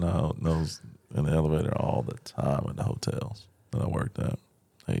stuck in the elevator all the time at the hotels that I worked at.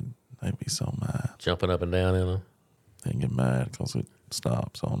 They'd be so mad. Jumping up and down in them. They'd get mad because it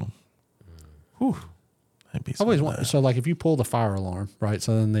stops on them. Whew. They'd be I so always mad. want, so like if you pull the fire alarm, right?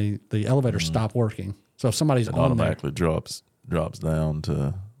 So then the elevator stop working. So if somebody's It on there, automatically drops down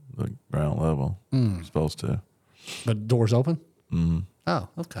to the ground level. It's supposed to. but doors open. Oh,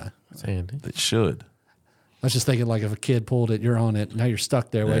 okay. That's handy. It should. I was just thinking like if a kid pulled it, you're on it. Now you're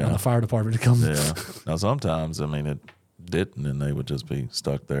stuck there waiting on Yeah. the fire department to come. Yeah. Now sometimes, I mean, it didn't, and they would just be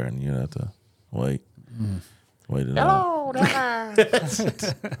stuck there, and you'd have to wait. Wait it out. Are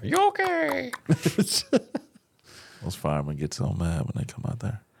you okay? Those firemen get so mad when they come out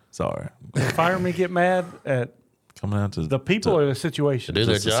there. Sorry. Firemen get mad at Coming out to the people or the situation. To do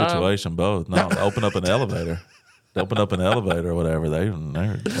their just the job. situation, both. No, open up an elevator. open up an elevator or whatever,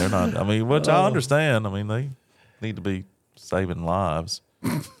 they're not. I mean, which I understand. I mean, they need to be saving lives.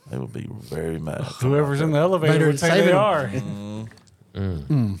 They would be very mad. Whoever's in the elevator would say they are.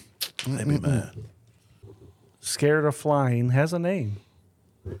 They'd be mad. Scared of flying has a name.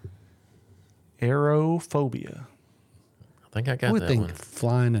 Aerophobia. I think I got I would that think one.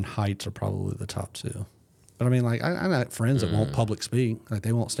 flying and heights are probably the top two. But I mean, like, I got friends that won't public speak. Like,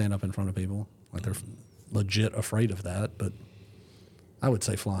 they won't stand up in front of people. Like, they're legit afraid of that. But I would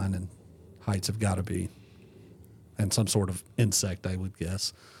say flying and heights have got to be, and some sort of insect, I would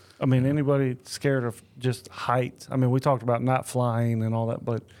guess. I mean, anybody scared of just heights? I mean, we talked about not flying and all that,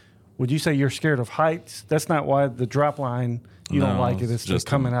 but would you say you're scared of heights? That's not why the drop line, you don't like it. It's just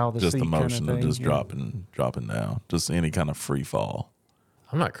coming out of the just seat the motion kind of of thing. just dropping down. Just any kind of free fall.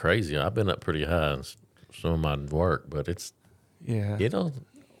 I'm not crazy. I've been up pretty high in some of my work, but Yeah. it'll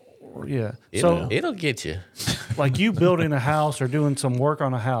get you. Like you building a house or doing some work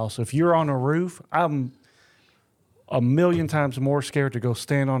on a house, if you're on a roof, I'm a million times more scared to go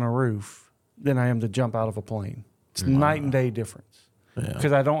stand on a roof than I am to jump out of a plane. It's night and day difference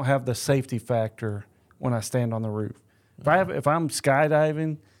because I don't have the safety factor when I stand on the roof. If I'm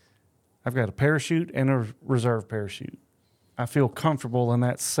skydiving, I've got a parachute and a reserve parachute. I feel comfortable in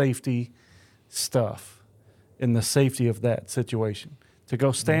that safety stuff, in the safety of that situation. To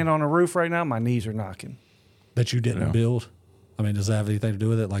go stand on a roof right now, my knees are knocking. That you didn't build? I mean, does that have anything to do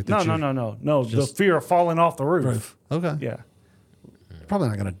with it? Like No. The fear of falling off the roof. Okay. Yeah. Probably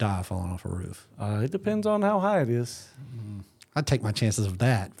not going to die falling off a roof. It depends on how high it is. I'd take my chances of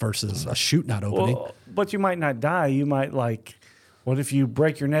that versus a chute not opening. Well, but you might not die. You might what if you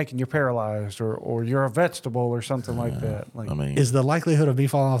break your neck and you're paralyzed or you're a vegetable or something like that? Like, I mean, Is the likelihood of me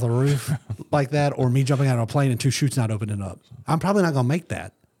falling off the roof like that or me jumping out of a plane and two chutes not opening up? I'm probably not going to make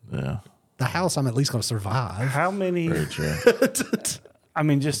that. yeah, The house, I'm at least going to survive. how many, very true. I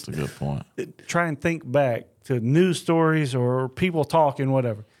mean, just That's a good point. try and think back to news stories or people talking,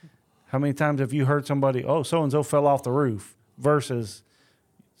 whatever. How many times have you heard somebody, oh, so-and-so fell off the roof versus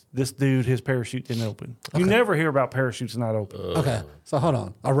this dude, his parachute didn't open? You never hear about parachutes not open. Okay, so hold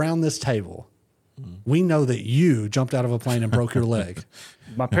on. Around this table, we know that you jumped out of a plane and broke your leg.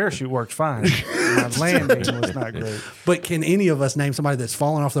 My parachute worked fine. My landing was not great. But can any of us name somebody that's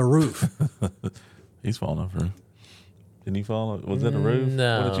fallen off the roof? He's falling off the roof. Didn't he fall? Was it a roof?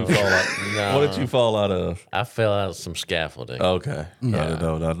 No. What did you fall out? No. What did you fall out of? I fell out of some scaffolding. Okay. Yeah.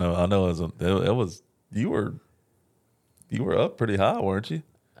 I know. It was you were up pretty high, weren't you?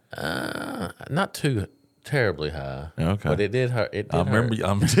 Not too terribly high. Okay. But it did hurt. It did I remember.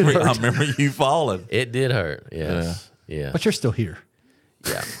 hurt. I remember you falling. It did hurt. Yes. Yeah. But you're still here.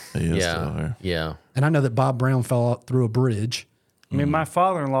 Yeah. He is Yeah. still here. Yeah. And I know that Bob Brown fell out through a bridge. I mean, my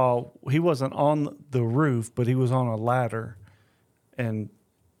father-in-law, he wasn't on the roof, but he was on a ladder, and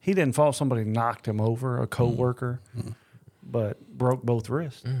he didn't fall. Somebody knocked him over, a coworker, but broke both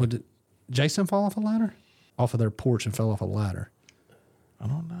wrists. Did Jason fall off a ladder? Off of their porch and fell off a ladder. I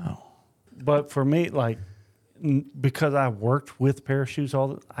don't know. But for me, because I worked with parachutes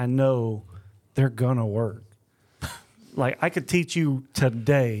I know they're gonna work. Like I could teach you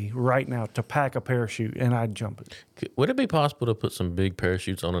today, right now, to pack a parachute, and I'd jump it. Would it be possible to put some big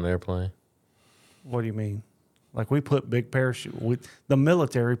parachutes on an airplane? What do you mean? Like we put big the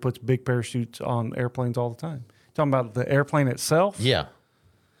military puts big parachutes on airplanes all the time. Talking about the airplane itself? Yeah.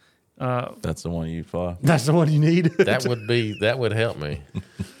 That's the one you fly. That's the one you need. That would help me.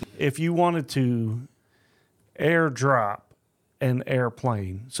 If you wanted to airdrop an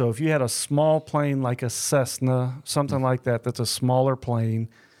airplane, so if you had a small plane like a Cessna, something like that, that's a smaller plane,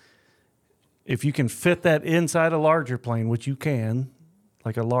 if you can fit that inside a larger plane, which you can,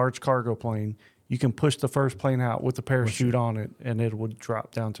 like a large cargo plane, you can push the first plane out with the parachute on it, and it would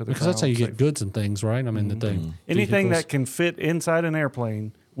drop down to the Because ground. that's how you get safe. goods and things, right? I mean, the thing. Anything that can fit inside an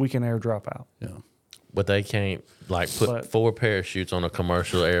airplane, we can airdrop out. Yeah. But they can't put But- 4 parachutes on a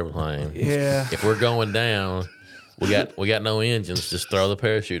commercial airplane. Yeah. If we're going down, we got no engines. Just throw the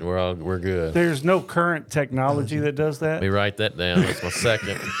parachute and we're good. There's no current technology that does that. Let me write that down. That's my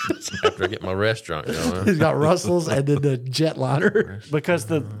second after I get my restaurant going. He's got Russell's and then the jetliner. Because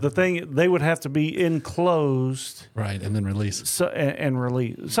the thing, they would have to be enclosed Right, and then release. and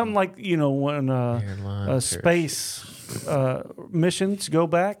release. Something like, when Airline space missions go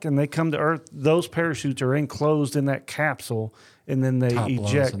back and they come to Earth, those parachutes are enclosed in that capsule, and then they Top blows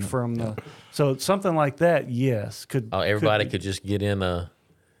eject and- from the. So something like that, yes, could. Oh, everybody be. could just get in their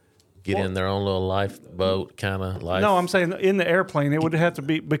own little lifeboat kind of life. No, I'm saying in the airplane, it would have to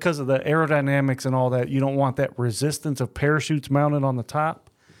be because of the aerodynamics and all that. You don't want that resistance of parachutes mounted on the top.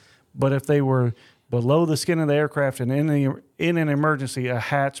 But if they were below the skin of the aircraft, and in an emergency, a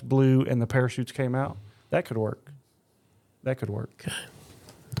hatch blew and the parachutes came out. That could work. That could work.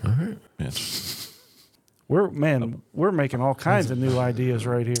 All right. Yes. We're making all kinds of new ideas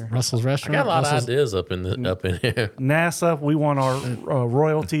right here. Russell's I Restaurant. got a lot of Russell's, ideas up in here. NASA, we want our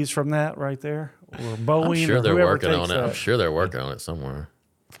royalties from that right there. Or Boeing. I'm sure or they're whoever working on takes it. I'm that. sure they're working on it somewhere.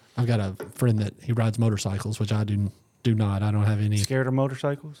 I've got a friend that he rides motorcycles, which I do not. I don't have any. Scared of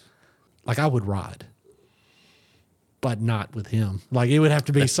motorcycles? Like I would ride, but not with him. Like it would have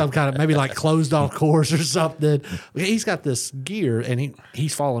to be some kind of maybe like closed off course or something. He's got this gear and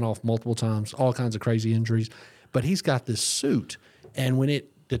he's fallen off multiple times, all kinds of crazy injuries. But he's got this suit, and when it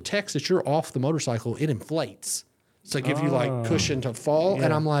detects that you're off the motorcycle, it inflates. So give you like cushion to fall. Yeah.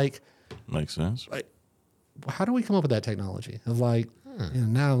 And I'm like, Makes sense. how do we come up with that technology? Of like, you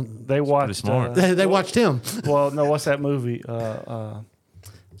know, now They watched. smart. they watched him. Well, no, what's that movie?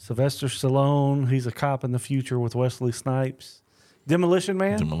 Sylvester Stallone. He's a cop in the future with Wesley Snipes. Demolition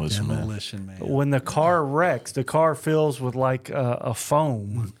Man. Demolition Man. Demolition Man. When the car wrecks, the car fills with like a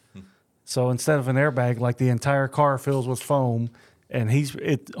foam. So instead of an airbag, like the entire car fills with foam, and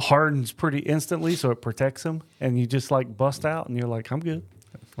it hardens pretty instantly, so it protects him. And you just like bust out, and you're like, I'm good.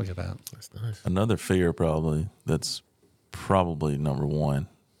 Look at that. That's nice. Another fear that's probably number one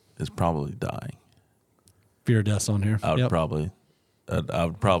is probably dying. Fear of death's on here. I would Yep.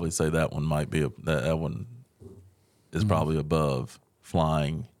 probably say that one might be that one is probably above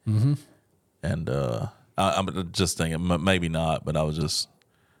flying. Mm-hmm. And I'm just thinking maybe not, but I was just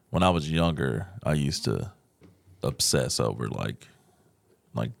when I was younger, I used to obsess over like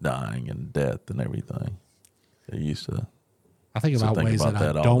dying and death and everything. I used to. I think So about think ways about that I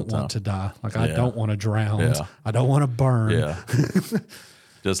that all don't the want to die. Like I Yeah. don't want to drown. Yeah. I don't want to burn. Yeah.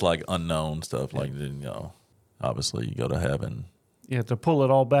 Just like unknown stuff, like obviously you go to heaven, Yeah, to pull it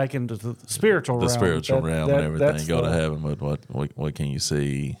all back into the spiritual realm. the spiritual realm and everything. that's Go to the- heaven, but what can you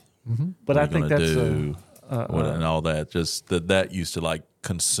see? But what I are you think gonna that's do? And all that. Just that used to like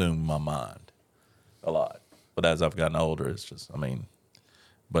consume my mind a lot. But as I've gotten older, it's just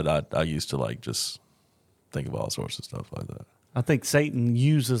but I used to like just think of all sorts of stuff like that. I think Satan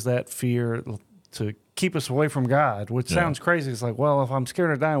uses that fear to keep us away from God, which sounds crazy. It's like, well, if I'm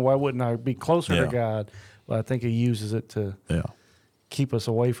scared of dying, why wouldn't I be closer to Yeah. God? But I think he uses it to Yeah. keep us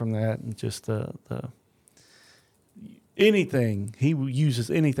away from that, and just the anything. He uses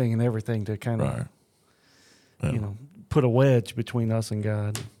anything and everything to kind of Right. Yeah. put a wedge between us and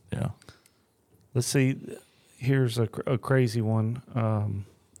God. Yeah. Let's see. Here's a crazy one.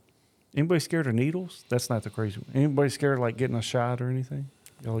 Anybody scared of needles? That's not the crazy one. Anybody scared of like getting a shot or anything?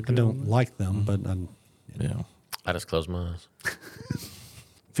 Y'all I good on don't that? like them, but Yeah. I just closed my eyes.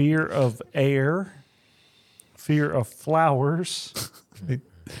 Fear of air. Fear of flowers.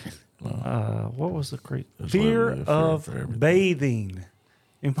 What was the crazy? There's Fear literally a fear of for everything. bathing.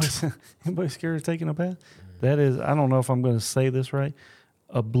 Anybody scared of taking a bath? That is, I don't know if I'm going to say this right.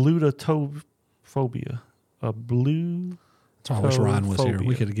 A blutophobia. A blue. I wish Ryan was here. We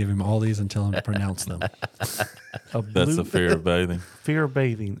Phobia. could have given him all these and tell him to pronounce them. That's the fear of bathing. Fear of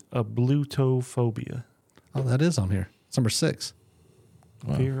bathing. A blutophobia. Oh, that is on here. It's number 6.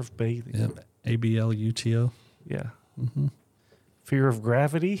 Wow. Fear of bathing. Yep. ABLUTO. Yeah. Fear of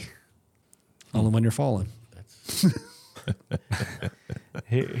gravity. Only when you're falling.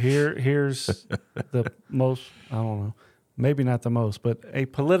 Here's the most, I don't know, maybe not the most, but a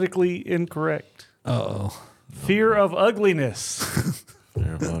politically incorrect. Oh, Fear of ugliness.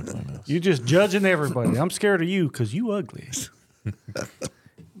 Fear of ugliness. You just judging everybody. I'm scared of you because you ugly.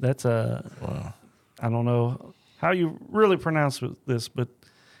 That's Wow. I don't know how you really pronounce this, but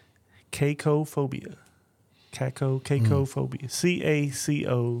cacophobia. Cacophobia.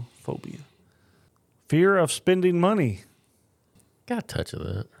 CACO phobia. Fear of spending money. Got a touch of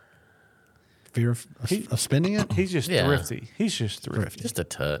that. fear of spending it? He's just Yeah. thrifty. He's just thrifty. Just a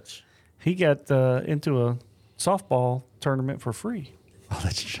touch. He got into a softball tournament for free. Oh,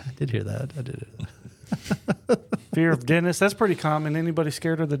 that's true. I did hear that. I did hear that. Fear of dentists. That's pretty common. Anybody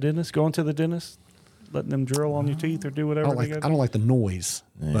scared of the dentist? Going to the dentist? Letting them drill on your teeth or do I whatever don't they like. got I don't like the noise.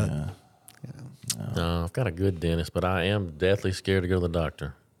 But Yeah. No, I've got a good dentist, but I am deathly scared to go to the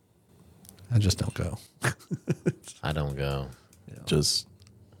doctor. I just don't go. I don't go. Just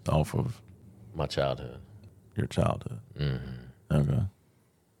off of My childhood. your childhood. Mm-hmm. Okay.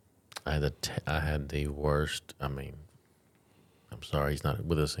 I had the worst. I mean, I'm sorry he's not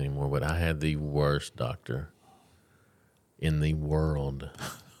with us anymore, but I had the worst doctor in the world.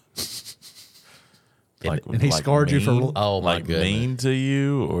 And he scarred you for- mean? Oh, my like goodness. mean to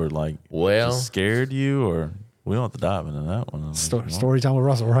you, or like Well- just scared you, or we don't have to dive into that one. Story time with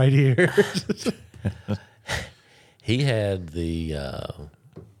Russell right here. He had it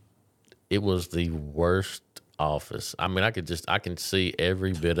was the worst office. I mean, I can see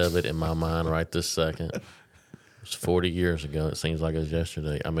every bit of it in my mind right this second. It was 40 years ago. It seems like it was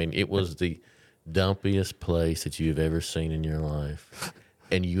yesterday. I mean, it was the dumpiest place that you've ever seen in your life.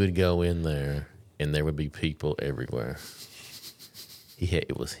 And you would go in there, and there would be people everywhere.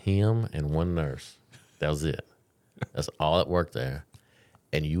 It was him and one nurse. That was it. That's all that worked there.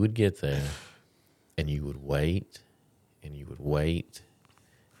 And you would get there, and you would wait, and you would wait,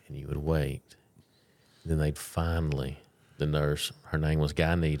 and you would wait. Then they'd finally, the nurse, her name was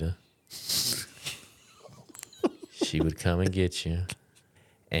Guynita. She would come and get you.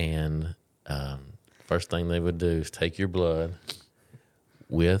 And first thing they would do is take your blood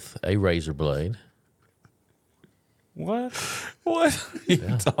with a razor blade. What? What are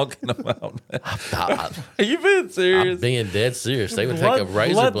you talking about, man? Are you being serious? I'm being dead serious. They would take a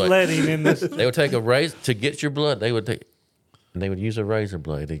razor blade. Bloodletting in this. They would take a razor to get your blood. They would use a razor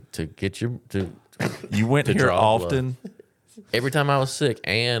blade to get your You went to here draw blood. often? Every time I was sick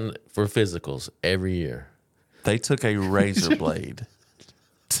and for physicals every year. They took a razor blade.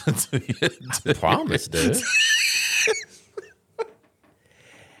 I promise, dude.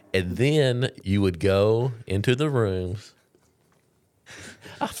 And then you would go into the rooms.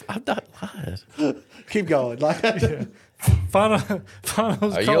 I'm not lying. Keep going. Fano's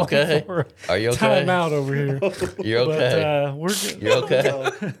Are you calling okay? for Are you okay? time out over here. You're okay. But we're good. You're okay.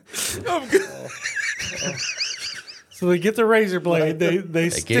 So they get the razor blade. They They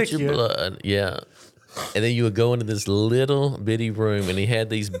stick get your you. blood, yeah. And then you would go into this little bitty room, and he had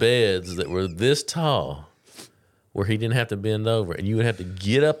these beds that were this tall, where he didn't have to bend over, and you would have to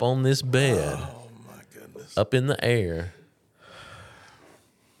get up on this bed, up in the air,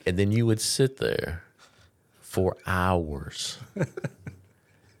 and then you would sit there for hours.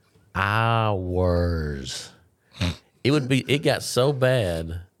 Hours. It got so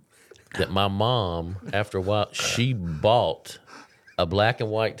bad that my mom, after a while, she bought a black and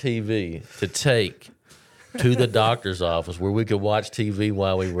white TV to take to the doctor's office where we could watch TV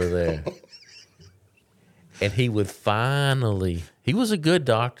while we were there. And he would finally, he was a good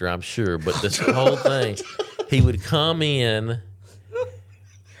doctor, I'm sure, but this whole thing, he would come in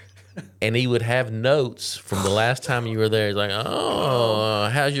and he would have notes from the last time you were there. He's like, "Oh,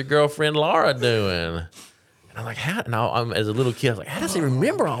 how's your girlfriend Laura doing?" And I'm like, "How?" And I'm, as a little kid, I was like, "How does he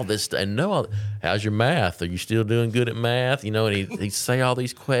remember all this stuff and know all? How's your math? Are you still doing good at math?" You know, and he'd say all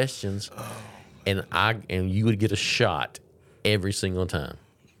these questions, and you would get a shot every single time.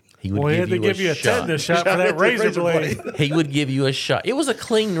 He would Well, he had to give you a tetanus shot for that razor blade. He would give you a shot. It was a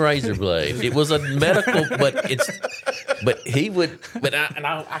clean razor blade. It was a medical, but he would. But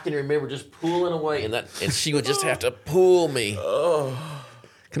I can remember just pulling away, and she would just have to pull me.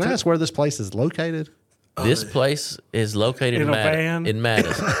 Can I ask where this place is located? This place is located In a van? in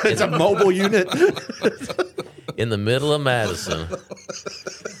Madison. It's a mobile unit. In the middle of Madison.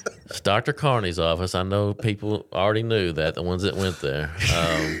 It's Dr. Carney's office. I know people already knew that, the ones that went there.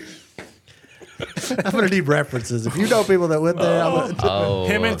 I'm going to need references. If you know people that went there,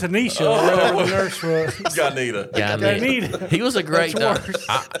 Him and Tanisha, or whatever the nurse was. Guynita. He was a great doctor.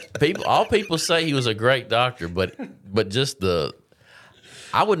 All people say he was a great doctor, but just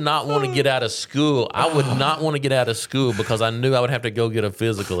I would not want to get out of school. I would not want to get out of school because I knew I would have to go get a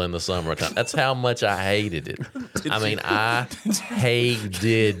physical in the summertime. That's how much I hated it. I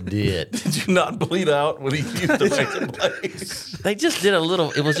hated it. Did you not bleed out when he used the razor blade? They just did a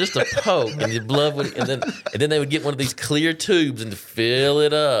little. It was just a poke, and your blood would, and then they would get one of these clear tubes and fill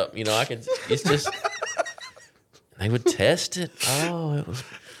it up. You know, It's just. They would test it. Oh, it was.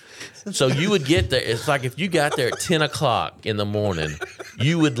 So you would get there. It's like if you got there at 10 o'clock in the morning,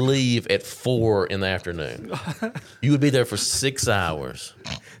 you would leave at 4 in the afternoon. You would be there for 6 hours.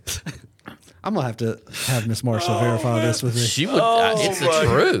 I'm going to have Miss Marshall verify this with me. She would. It's the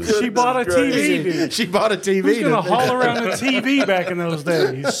truth. She bought a TV, dude. She bought a TV. Who's going to haul around a TV back in those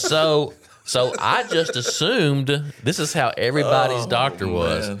days? So I just assumed this is how everybody's doctor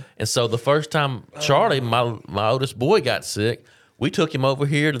was. Man. And so the first time Charlie, my oldest boy, got sick, we took him over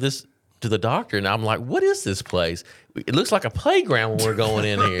here to the doctor, and I'm like, "What is this place? It looks like a playground when we're going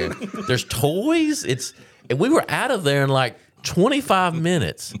in here. There's toys." And we were out of there in like 25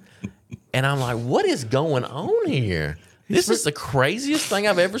 minutes. And I'm like, "What is going on here?" This is the craziest thing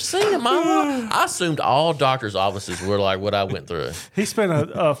I've ever seen in my life. I assumed all doctors' offices were like what I went through. He spent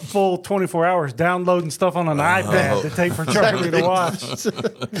a full 24 hours downloading stuff on an iPad to take for Charlie to watch.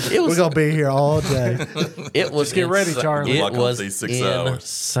 We're gonna be here all day. It was get ready, Charlie. It Like on was these 6 hours.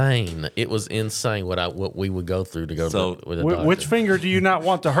 insane. It was insane what we would go through to go So, to with a doctor. Which finger do you not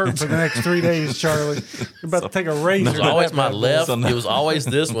want to hurt for the next 3 days, Charlie? You're about to take a razor. It was always to my that left. So now- It was always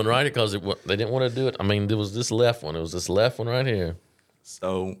this one right here because they didn't want to do it. I mean, there was this left one. It was this left one right here.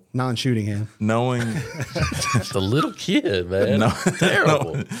 So Non-shooting hand. knowing Just a little kid, man.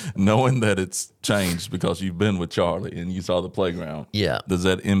 Terrible. knowing that it's changed because you've been with Charlie and you saw the playground. Yeah. Does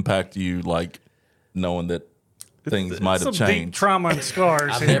that impact you, like knowing that things might have Some deep changed? trauma and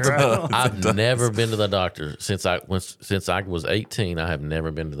scars I've here. never, I've never been to the doctor since I was 18. I have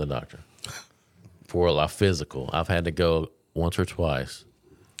never been to the doctor for a physical. I've had to go once or twice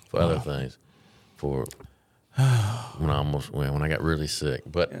for other things. For when I got really sick,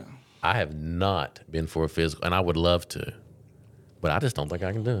 but I have not been for a physical, and I would love to, but I just don't think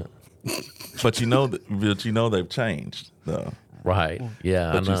I can do it. But they've changed though. Right? Yeah,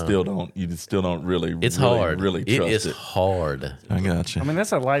 But I you know. still don't really. It's really, hard. Really It trust is it. hard. I got you. I mean,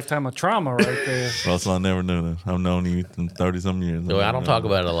 that's a lifetime of trauma right there. Russell, I never knew that. I've known you in 30-some years. So I don't talk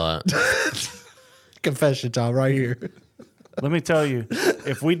about it a lot. Confession time right here. Let me tell you,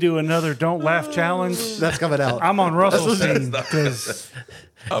 if we do another Don't Laugh challenge, That's coming out. I'm on Russell's team because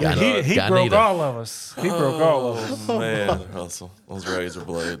he broke all of us. He broke all of us. Oh man, Russell, those razor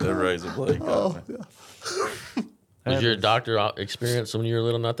blades. That razor blade got me. Was your doctor experience when you were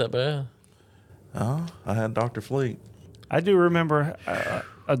little not that bad? Oh, I had Dr. Fleet. I do remember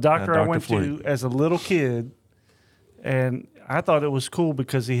a doctor I Dr. went to Fleet. as a little kid, and I thought it was cool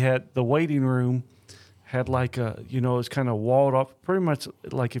because he had the waiting room had like it's kind of walled off, pretty much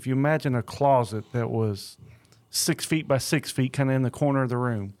like if you imagine a closet that was 6 feet by 6 feet, kind of in the corner of the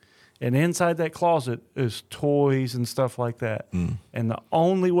room. And inside that closet is toys and stuff like that. And the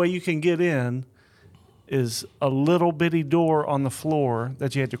only way you can get in is a little bitty door on the floor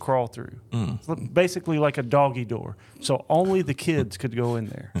that you had to crawl through. It's basically like a doggy door. So only the kids could go in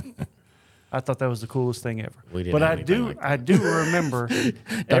there. I thought that was the coolest thing ever. We didn't But have anything like that. I do remember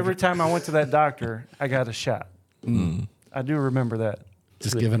every time I went to that doctor, I got a shot. I do remember that.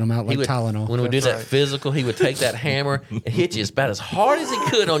 Just giving them out like Tylenol. When we did That's that right. physical, he would take that hammer and hit you about as hard as he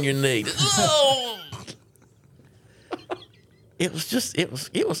could on your knee. Oh! It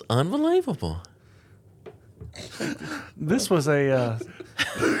was unbelievable. This was a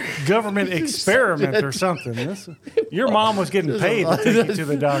government experiment or something. Your mom was getting paid to take you to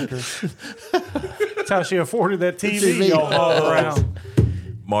the doctor. That's how she afforded that TV y'all haul around.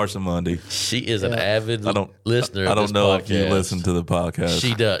 Marsha Mundy. She is an avid I don't listener. I of don't this know if you podcast. listen to the podcast.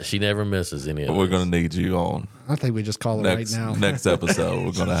 She does. She never misses any of But it. we're gonna need you on I think we just call it next right now. next episode.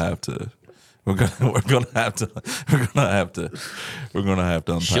 We're gonna have to unpack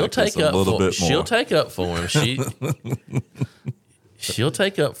She'll take this a up little for. bit more. She'll take up for him. She'll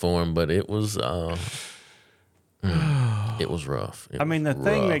take up for him, but it was it was rough. It I mean, the was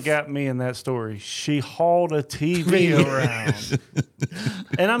thing that rough. got me in that story, she hauled a TV around.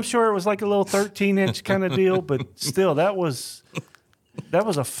 And I'm sure it was like a little 13-inch kind of deal, but still, that was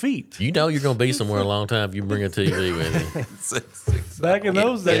a feat. You know you're going to be somewhere a long time if you bring a TV with you. Back in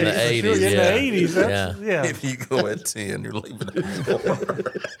those days, In the for sure. 80s, In yeah. the 80s, that's, yeah. If you go at 10, you're leaving it.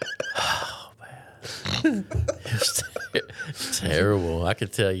 It's terrible. I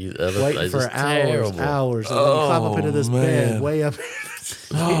could tell you other Waiting things. for It's hours, terrible. hours. And then you climb up into this bed, man. way up.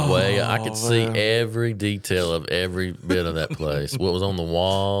 I could see every detail of every bit of that place. What was on the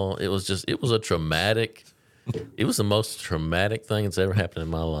wall. It was a traumatic. It was the most traumatic thing that's ever happened in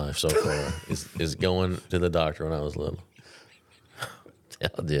my life so far. Is going to the doctor when I was little. I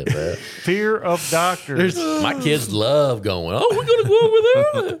did that. Fear of doctors. My kids love going. Oh, we're gonna go over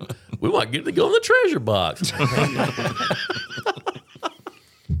there. We might get to go in the treasure box.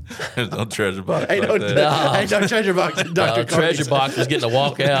 There's no treasure box. Ain't no, like that. ain't no treasure box in Dr. Treasure box was getting to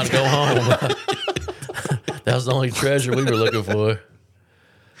walk out and go home. That was the only treasure we were looking for.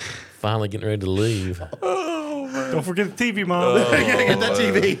 Finally getting ready to leave. Don't forget the TV, Mom. Get that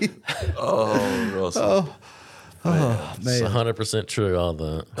TV. Oh, Russell. It's 100% true, all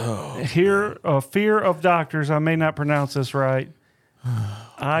that. Fear of doctors. I may not pronounce this right.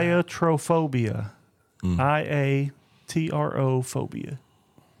 Iatrophobia. IATRO phobia.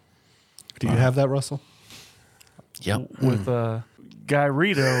 Do you have that, Russell? Yep. With Guy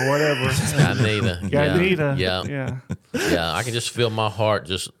Rita or whatever. Anita. Guy Rita. Yeah. Yeah. I can just feel my heart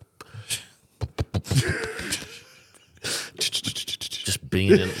just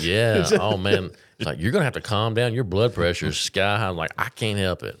being in, yeah. Oh man, it's like you're gonna have to calm down. Your blood pressure is sky high. I'm like, I can't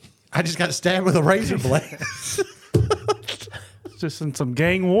help it. I just got stabbed with a razor blade. Just in some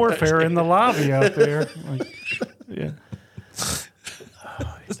gang warfare in the lobby out there. Like, yeah.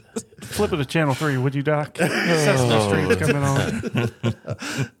 Flip it to channel 3, would you, Doc? Sesame Street's coming on.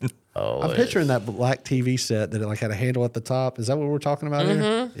 Oh, I'm picturing that black TV set that it like had a handle at the top. Is that what we're talking about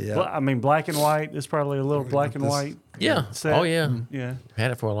here? Yeah. I mean, black and white. It's probably a little black and white. yeah. set. Oh yeah. Yeah.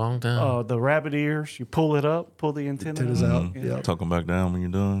 Had it for a long time. The rabbit ears. You pull it up, pull the antennas out. Yeah. Yeah. Tuck them back down when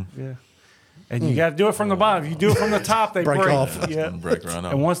you're done. Yeah. And you got to do it from the bottom. If you do it from the top, they break off. Yeah. Break right out.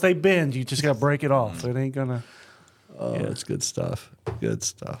 And once they bend, you just got to break it off. It ain't gonna. Oh, it's good stuff. Good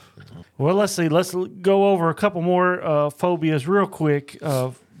stuff. Well, let's see. Let's go over a couple more phobias real quick.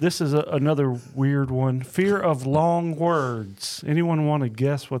 This is another weird one. Fear of long words. Anyone want to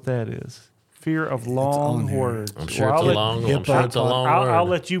guess what that is? Fear of long here. words. I'm sure it's a long. I'm sure it's a long word. I'll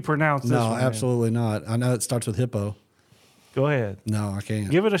let you pronounce this No, one. absolutely not. I know it starts with hippo. Go ahead. No, I can't.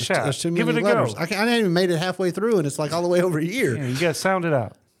 Give it a shot. There's too Give many it a go. letters. I haven't even made it halfway through, and it's like all the way over here. Yeah, you got to sound it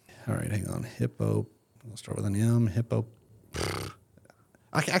out. All right, hang on. Hippo. We'll start with an M. Hippo.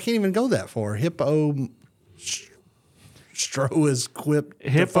 I can't even go that far. Hippo. Stroisquip.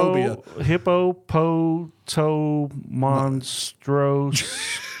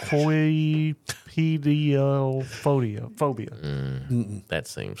 Phobia. That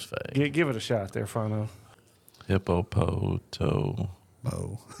seems fake. Give it a shot there, Fano. Hippopoto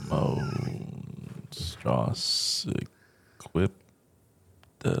Mo.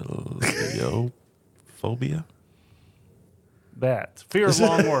 phobia. That. Fear of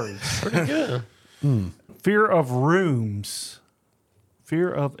long words. Pretty good. Fear of rooms.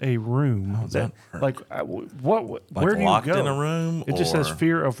 Fear of a room. How's that work? Like, what? Like Where do you locked go? in a room? It just says or-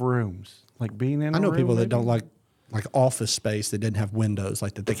 fear of rooms. Like being in. I a know room, people that maybe? don't like office space that didn't have windows,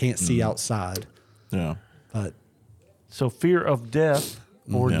 like that they can't see outside. Yeah. But So fear of death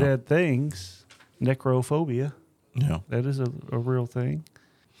or Yeah. dead things. Necrophobia. Yeah. That is a real thing.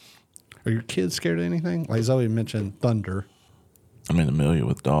 are your kids scared of anything? Like Zoe mentioned, thunder. I mean, Amelia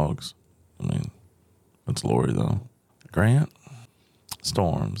with dogs. I mean, that's Lori though. Grant,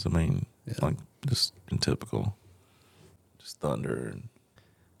 storms. I mean, like just typical, just thunder. And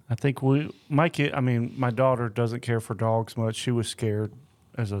I think my kid, my daughter doesn't care for dogs much. She was scared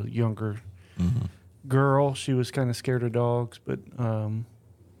as a younger girl. She was kind of scared of dogs, but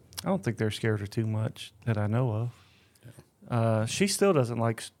I don't think they're scared her too much that I know of. She still doesn't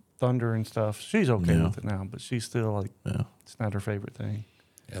like thunder and stuff. She's okay Yeah. with it now, but she's still like, yeah, it's not her favorite thing.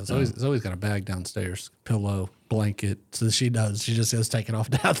 Yeah, Zoe's got a bag downstairs, pillow, blanket. So she just goes take it off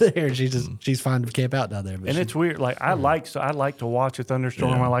down there. She's fine to camp out down there. But And it's weird. Like I like to watch a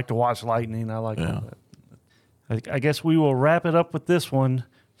thunderstorm. Yeah. I like to watch lightning. I like Yeah. all that. I guess we will wrap it up with this one.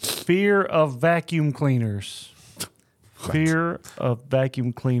 Fear of vacuum cleaners. Fear of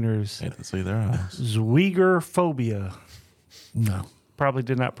vacuum cleaners. hate to see their eyes. Zweigerphobia. no. Probably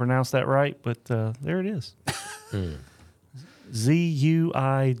did not pronounce that right, but there it is.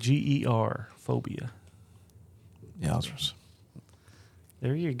 Zuiger phobia. Yowzers.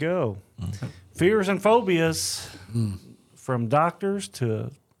 There you go. Fears and phobias from doctors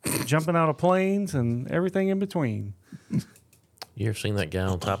to jumping out of planes and everything in between. You ever seen that guy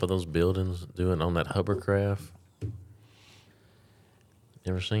on top of those buildings doing on that hovercraft? You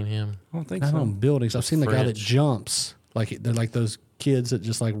ever seen him? I don't think Not so. on buildings. I've seen the guy that French. jumps. Like they're like those kids that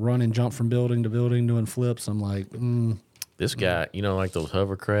just like run and jump from building to building doing flips. I'm like, This guy, you know, like those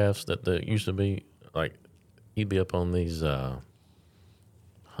hovercrafts that used to be, like, he'd be up on these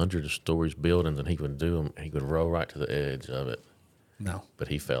 100 stories buildings and he would do them. He would roll right to the edge of it, no. but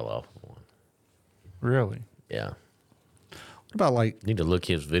he fell off one. Really? Yeah. What about like Need to look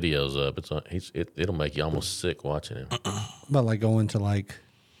his videos up. It'll make you almost sick watching him. going to like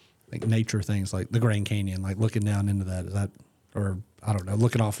nature things like the Grand Canyon, like looking down into that? Is that, or I don't know,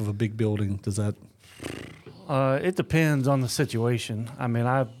 looking off of a big building? Does that? It depends on the situation. I mean,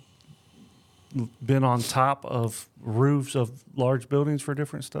 I've been on top of roofs of large buildings for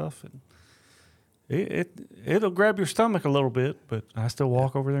different stuff. And it'll grab your stomach a little bit, but I still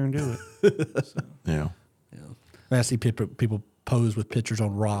walk over there and do it. Yeah. I see people pose with pictures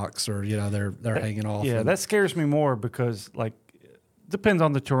on rocks, or they're hanging off. Yeah, and- that scares me more because depends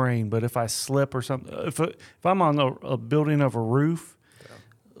on the terrain. But if I slip or something, if I'm on a building of a roof,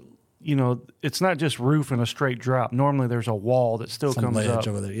 it's not just roof and a straight drop. Normally there's a wall that still Some comes ledge up,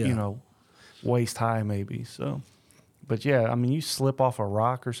 over there, yeah. Waist high maybe. So, but yeah, I mean, you slip off a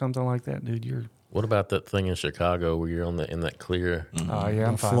rock or something like that, dude. You're What about that thing in Chicago where you're in that clear? yeah,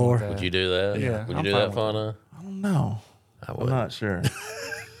 I'm fine floor. with that. Would you do that? Yeah, Would you I'm do fine that, with Fauna? I don't know. I I'm would. not sure.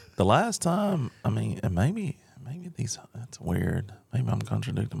 The last time, I mean, and maybe that's weird. Maybe I'm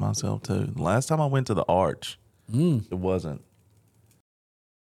contradicting myself too. The last time I went to the Arch, it wasn't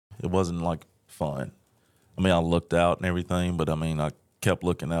like fun. I mean, I looked out and everything, but I mean, I kept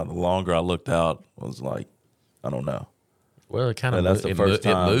looking out. The longer I looked out, it was like, I don't know. Well, it kind of That's the first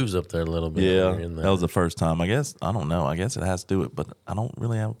time. It moves up there a little bit. Yeah, when you're in there. that was the first time. I guess I don't know. I guess it has to do it, but I don't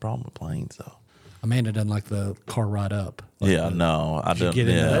really have a problem with planes though. Amanda doesn't like the car ride up. Yeah, no, I don't. get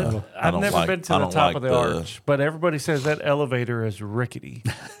in Yeah, that- I I've don't never like- been to I the don't top like of the arch, but everybody says that elevator is rickety.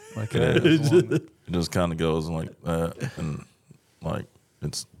 Like that is one that- It just kind of goes like that, and like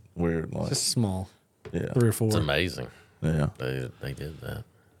it's weird. Like Just small, yeah, 3 or 4. It's amazing. yeah, They did that.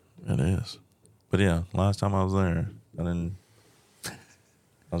 it is. But yeah, last time I was there, I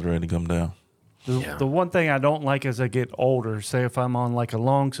was ready to come down. The one thing I don't like as I get older, say if I'm on like a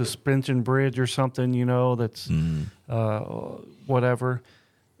long suspension bridge or something, you know, that's whatever.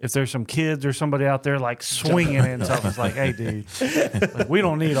 If there's some kids or somebody out there like swinging it and stuff, it's like, hey, dude, like, we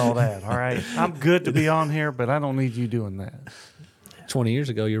don't need all that. All right, I'm good to be on here, but I don't need you doing that. 20 years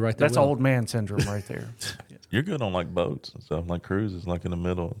ago, you're right there. That's with old man syndrome right there. You're good on like boats and stuff, like cruises, like in the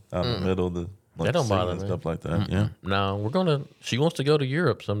middle, out in the middle of the. Like, That don't sea bother and me. stuff like that. Yeah, No, she wants to go to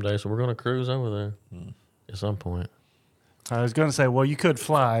Europe someday, so we're gonna cruise over there at some point. I was going to say, well, you could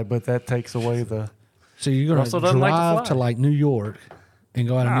fly, but that takes away the. So you're going Russell to doesn't like to drive fly. to like New York and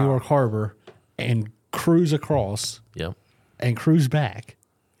go out of New No. York Harbor and cruise across Yep. and cruise back.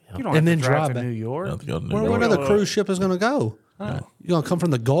 You don't And have then to drive drive to back. New York. You have to go to New Where York. what other cruise ship is going to go? You going to come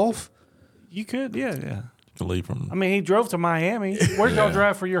from the Gulf? You could, yeah. To leave from. I mean, he drove to Miami. Where'd y'all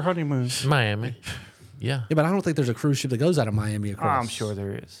drive for your honeymoon? Miami. Yeah. Yeah, but I don't think there's a cruise ship that goes out of Miami Oh, across. I'm sure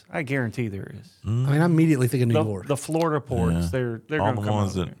there is. I guarantee there is. I mean, I'm immediately thinking New York. The Florida ports, Yeah. they're All going to the come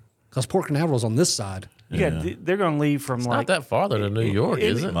ones out that. Because Port Canaveral is on this side. Yeah, they're going to leave from It's like not that farther to New York,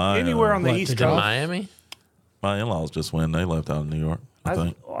 is it? My, anywhere on the What, East to To Coast. Miami? My in-laws just went. They left out of New York. I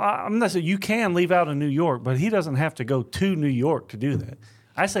think. I'm not saying you can leave out of New York, but he doesn't have to go to New York to do that.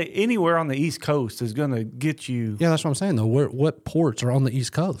 I say anywhere on the East Coast is going to get you Yeah, that's what I'm saying, though. What ports are on the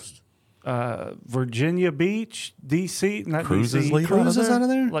East Coast? Virginia Beach, D.C., not Cruises D.C. leave Cruises out of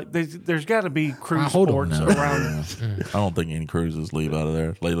there? Like there's got to be cruise hold on ports now. around. I don't think any cruises leave out of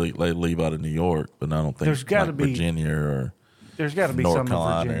there. They leave out of New York, but I don't think There's gotta like be Virginia or There's got to be North some in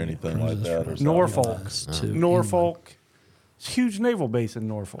Carolina or Virginia. anything like that. Or something. Norfolk, to Norfolk. It's a huge naval base in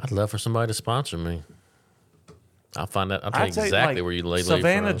Norfolk. I'd love for somebody to sponsor me. I'll find out. I'll tell you I'd say, exactly like, where you leave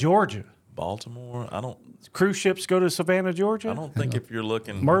Savannah, from. Georgia. Baltimore. I don't Cruise ships go to Savannah, Georgia. I don't think if you're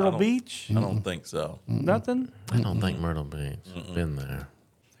looking Myrtle I don't- Beach. I don't think so. Nothing. I don't think Myrtle Beach. Been there.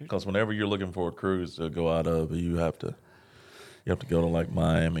 Because whenever you're looking for a cruise to go out of, you have to go to like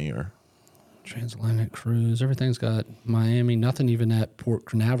Miami or Transatlantic cruise. Everything's got Miami. Nothing even at Port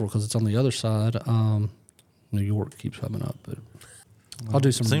Canaveral because it's on the other side. New York keeps coming up, but I'll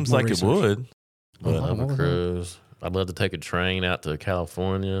do some. seems more like research. it would. I But love a cruise. I'd love to take a train out to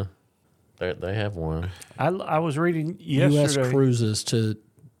California. They have one. I was reading U.S. yesterday. cruises to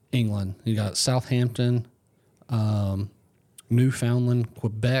England. You got Southampton, Newfoundland,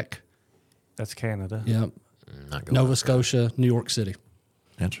 Quebec. That's Canada. Yep. Not going Nova Scotia, New York City.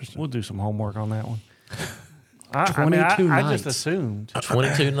 interesting. We'll do some homework on that one. I 22 just nights. assumed.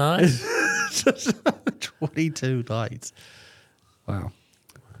 22 nights. 22 nights. Wow.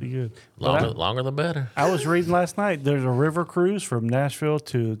 Pretty good. But Longer the better. I was reading last night. There's a river cruise from Nashville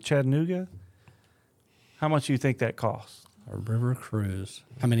to Chattanooga. How much do you think that costs? A river cruise.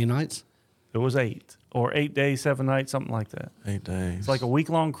 How many nights? It was 8 or 8 days, 7 nights, something like that. 8 days. It's like a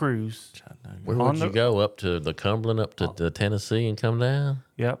week-long cruise. Where On would you the- go? Up to the Cumberland, up to the Tennessee, and come down?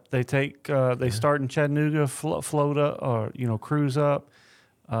 Yep, they take they start in Chattanooga, float up, or cruise up,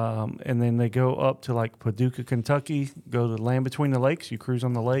 and then they go up to like Paducah, Kentucky. Go to land between the lakes. You cruise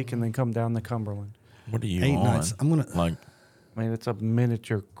on the lake, and then come down the Cumberland. What are you 8 on? nights. I'm gonna. Like I mean, it's a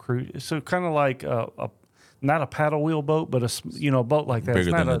miniature cruise, so kind of like a not a paddle wheel boat, but a boat like that. It's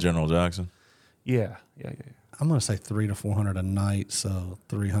bigger not than the a- General Jackson. Yeah. I'm gonna say 300 to 400 a night. So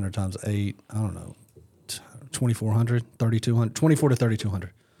 300 times 8. I don't know. 2,400, 3,200, 24 to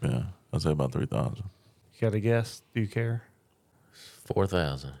 3,200. Yeah, I'd say about 3,000. You got a guess? Do you care?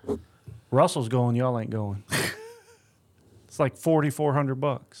 4,000. Russell's going. Y'all ain't going. It's like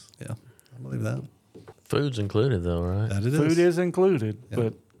 $4,400. Yeah, I believe that. Food's included, though, right? That it is. Food is included,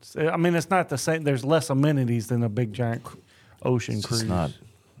 but I mean it's not the same. There's less amenities than a big giant ocean It's cruise. just not.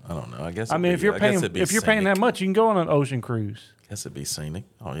 I don't know. I guess. I mean, if you're paying that much, you can go on an ocean cruise. I guess it'd be scenic.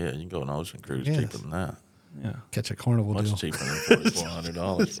 Oh yeah, you can go on an ocean cruise Yes. cheaper than that. Yeah. Catch a carnival Much deal. cheaper than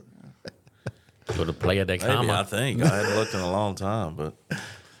 $4,400. Go to Playa de Maybe, Cama. I think. I hadn't looked in a long time, but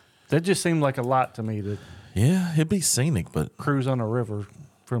That just seemed like a lot to me to yeah, it'd be scenic, but cruise on a river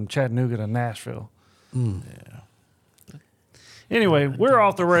from Chattanooga to Nashville. yeah. Anyway, we're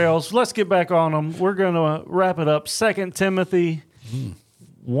off the rails. Let's get back on them. We're going to wrap it up. 2 Timothy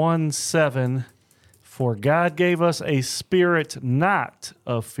 1:7. For God gave us a spirit not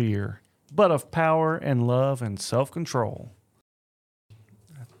of fear, but of power and love and self-control.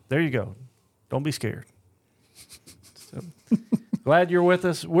 There you go. Don't be scared. So, glad you're with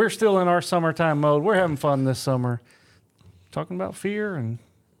us. We're still in our summertime mode. We're having fun this summer. Talking about fear and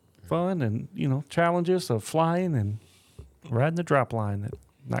fun and, challenges of flying and riding the drop line. That's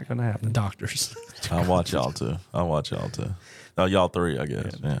not going to happen. Doctors. I'll watch y'all too. Oh, y'all three, I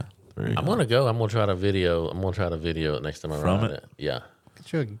guess. Yeah. Three. I'm gonna go. I'm gonna try to video it next time I From ride it? it. Yeah.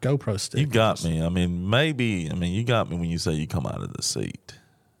 Get you a GoPro stick. You got me. I mean, you got me when you say you come out of the seat.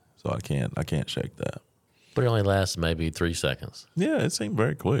 So I can't shake that. But it only lasts maybe 3 seconds. Yeah, it seemed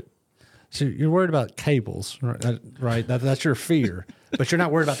very quick. So you're worried about cables, right? That's your fear. But you're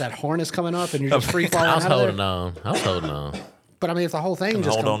not worried about that harness coming up and you're just free falling I was out of holding there? on. I was holding on. But I mean, if the whole thing You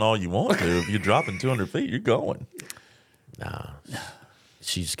just hold on all you want to. If you're dropping 200 feet, you're going. Nah.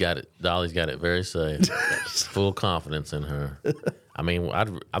 She's got it. Dolly's got it very safe. Full confidence in her. I mean, I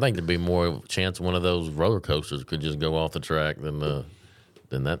think there'd be more chance one of those roller coasters could just go off the track than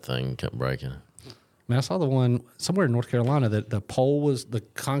that thing kept breaking. I mean, I saw the one somewhere in North Carolina that the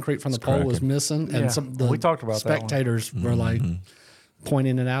concrete from the pole was missing, and Yeah, we talked about that one. spectators were like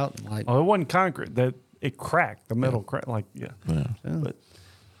pointing it out, like Oh, it wasn't concrete. That it cracked. The metal cracked. But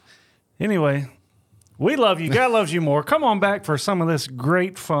anyway, we love you. God loves you more. Come on back for some of this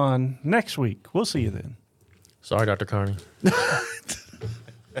great fun next week. We'll see you then. Sorry, Dr. Carney.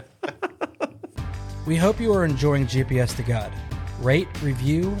 We hope you are enjoying GPS to God. Rate,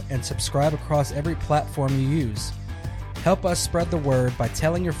 review, and subscribe across every platform you use. Help us spread the word by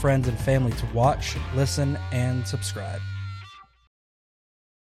telling your friends and family to watch, listen, and subscribe.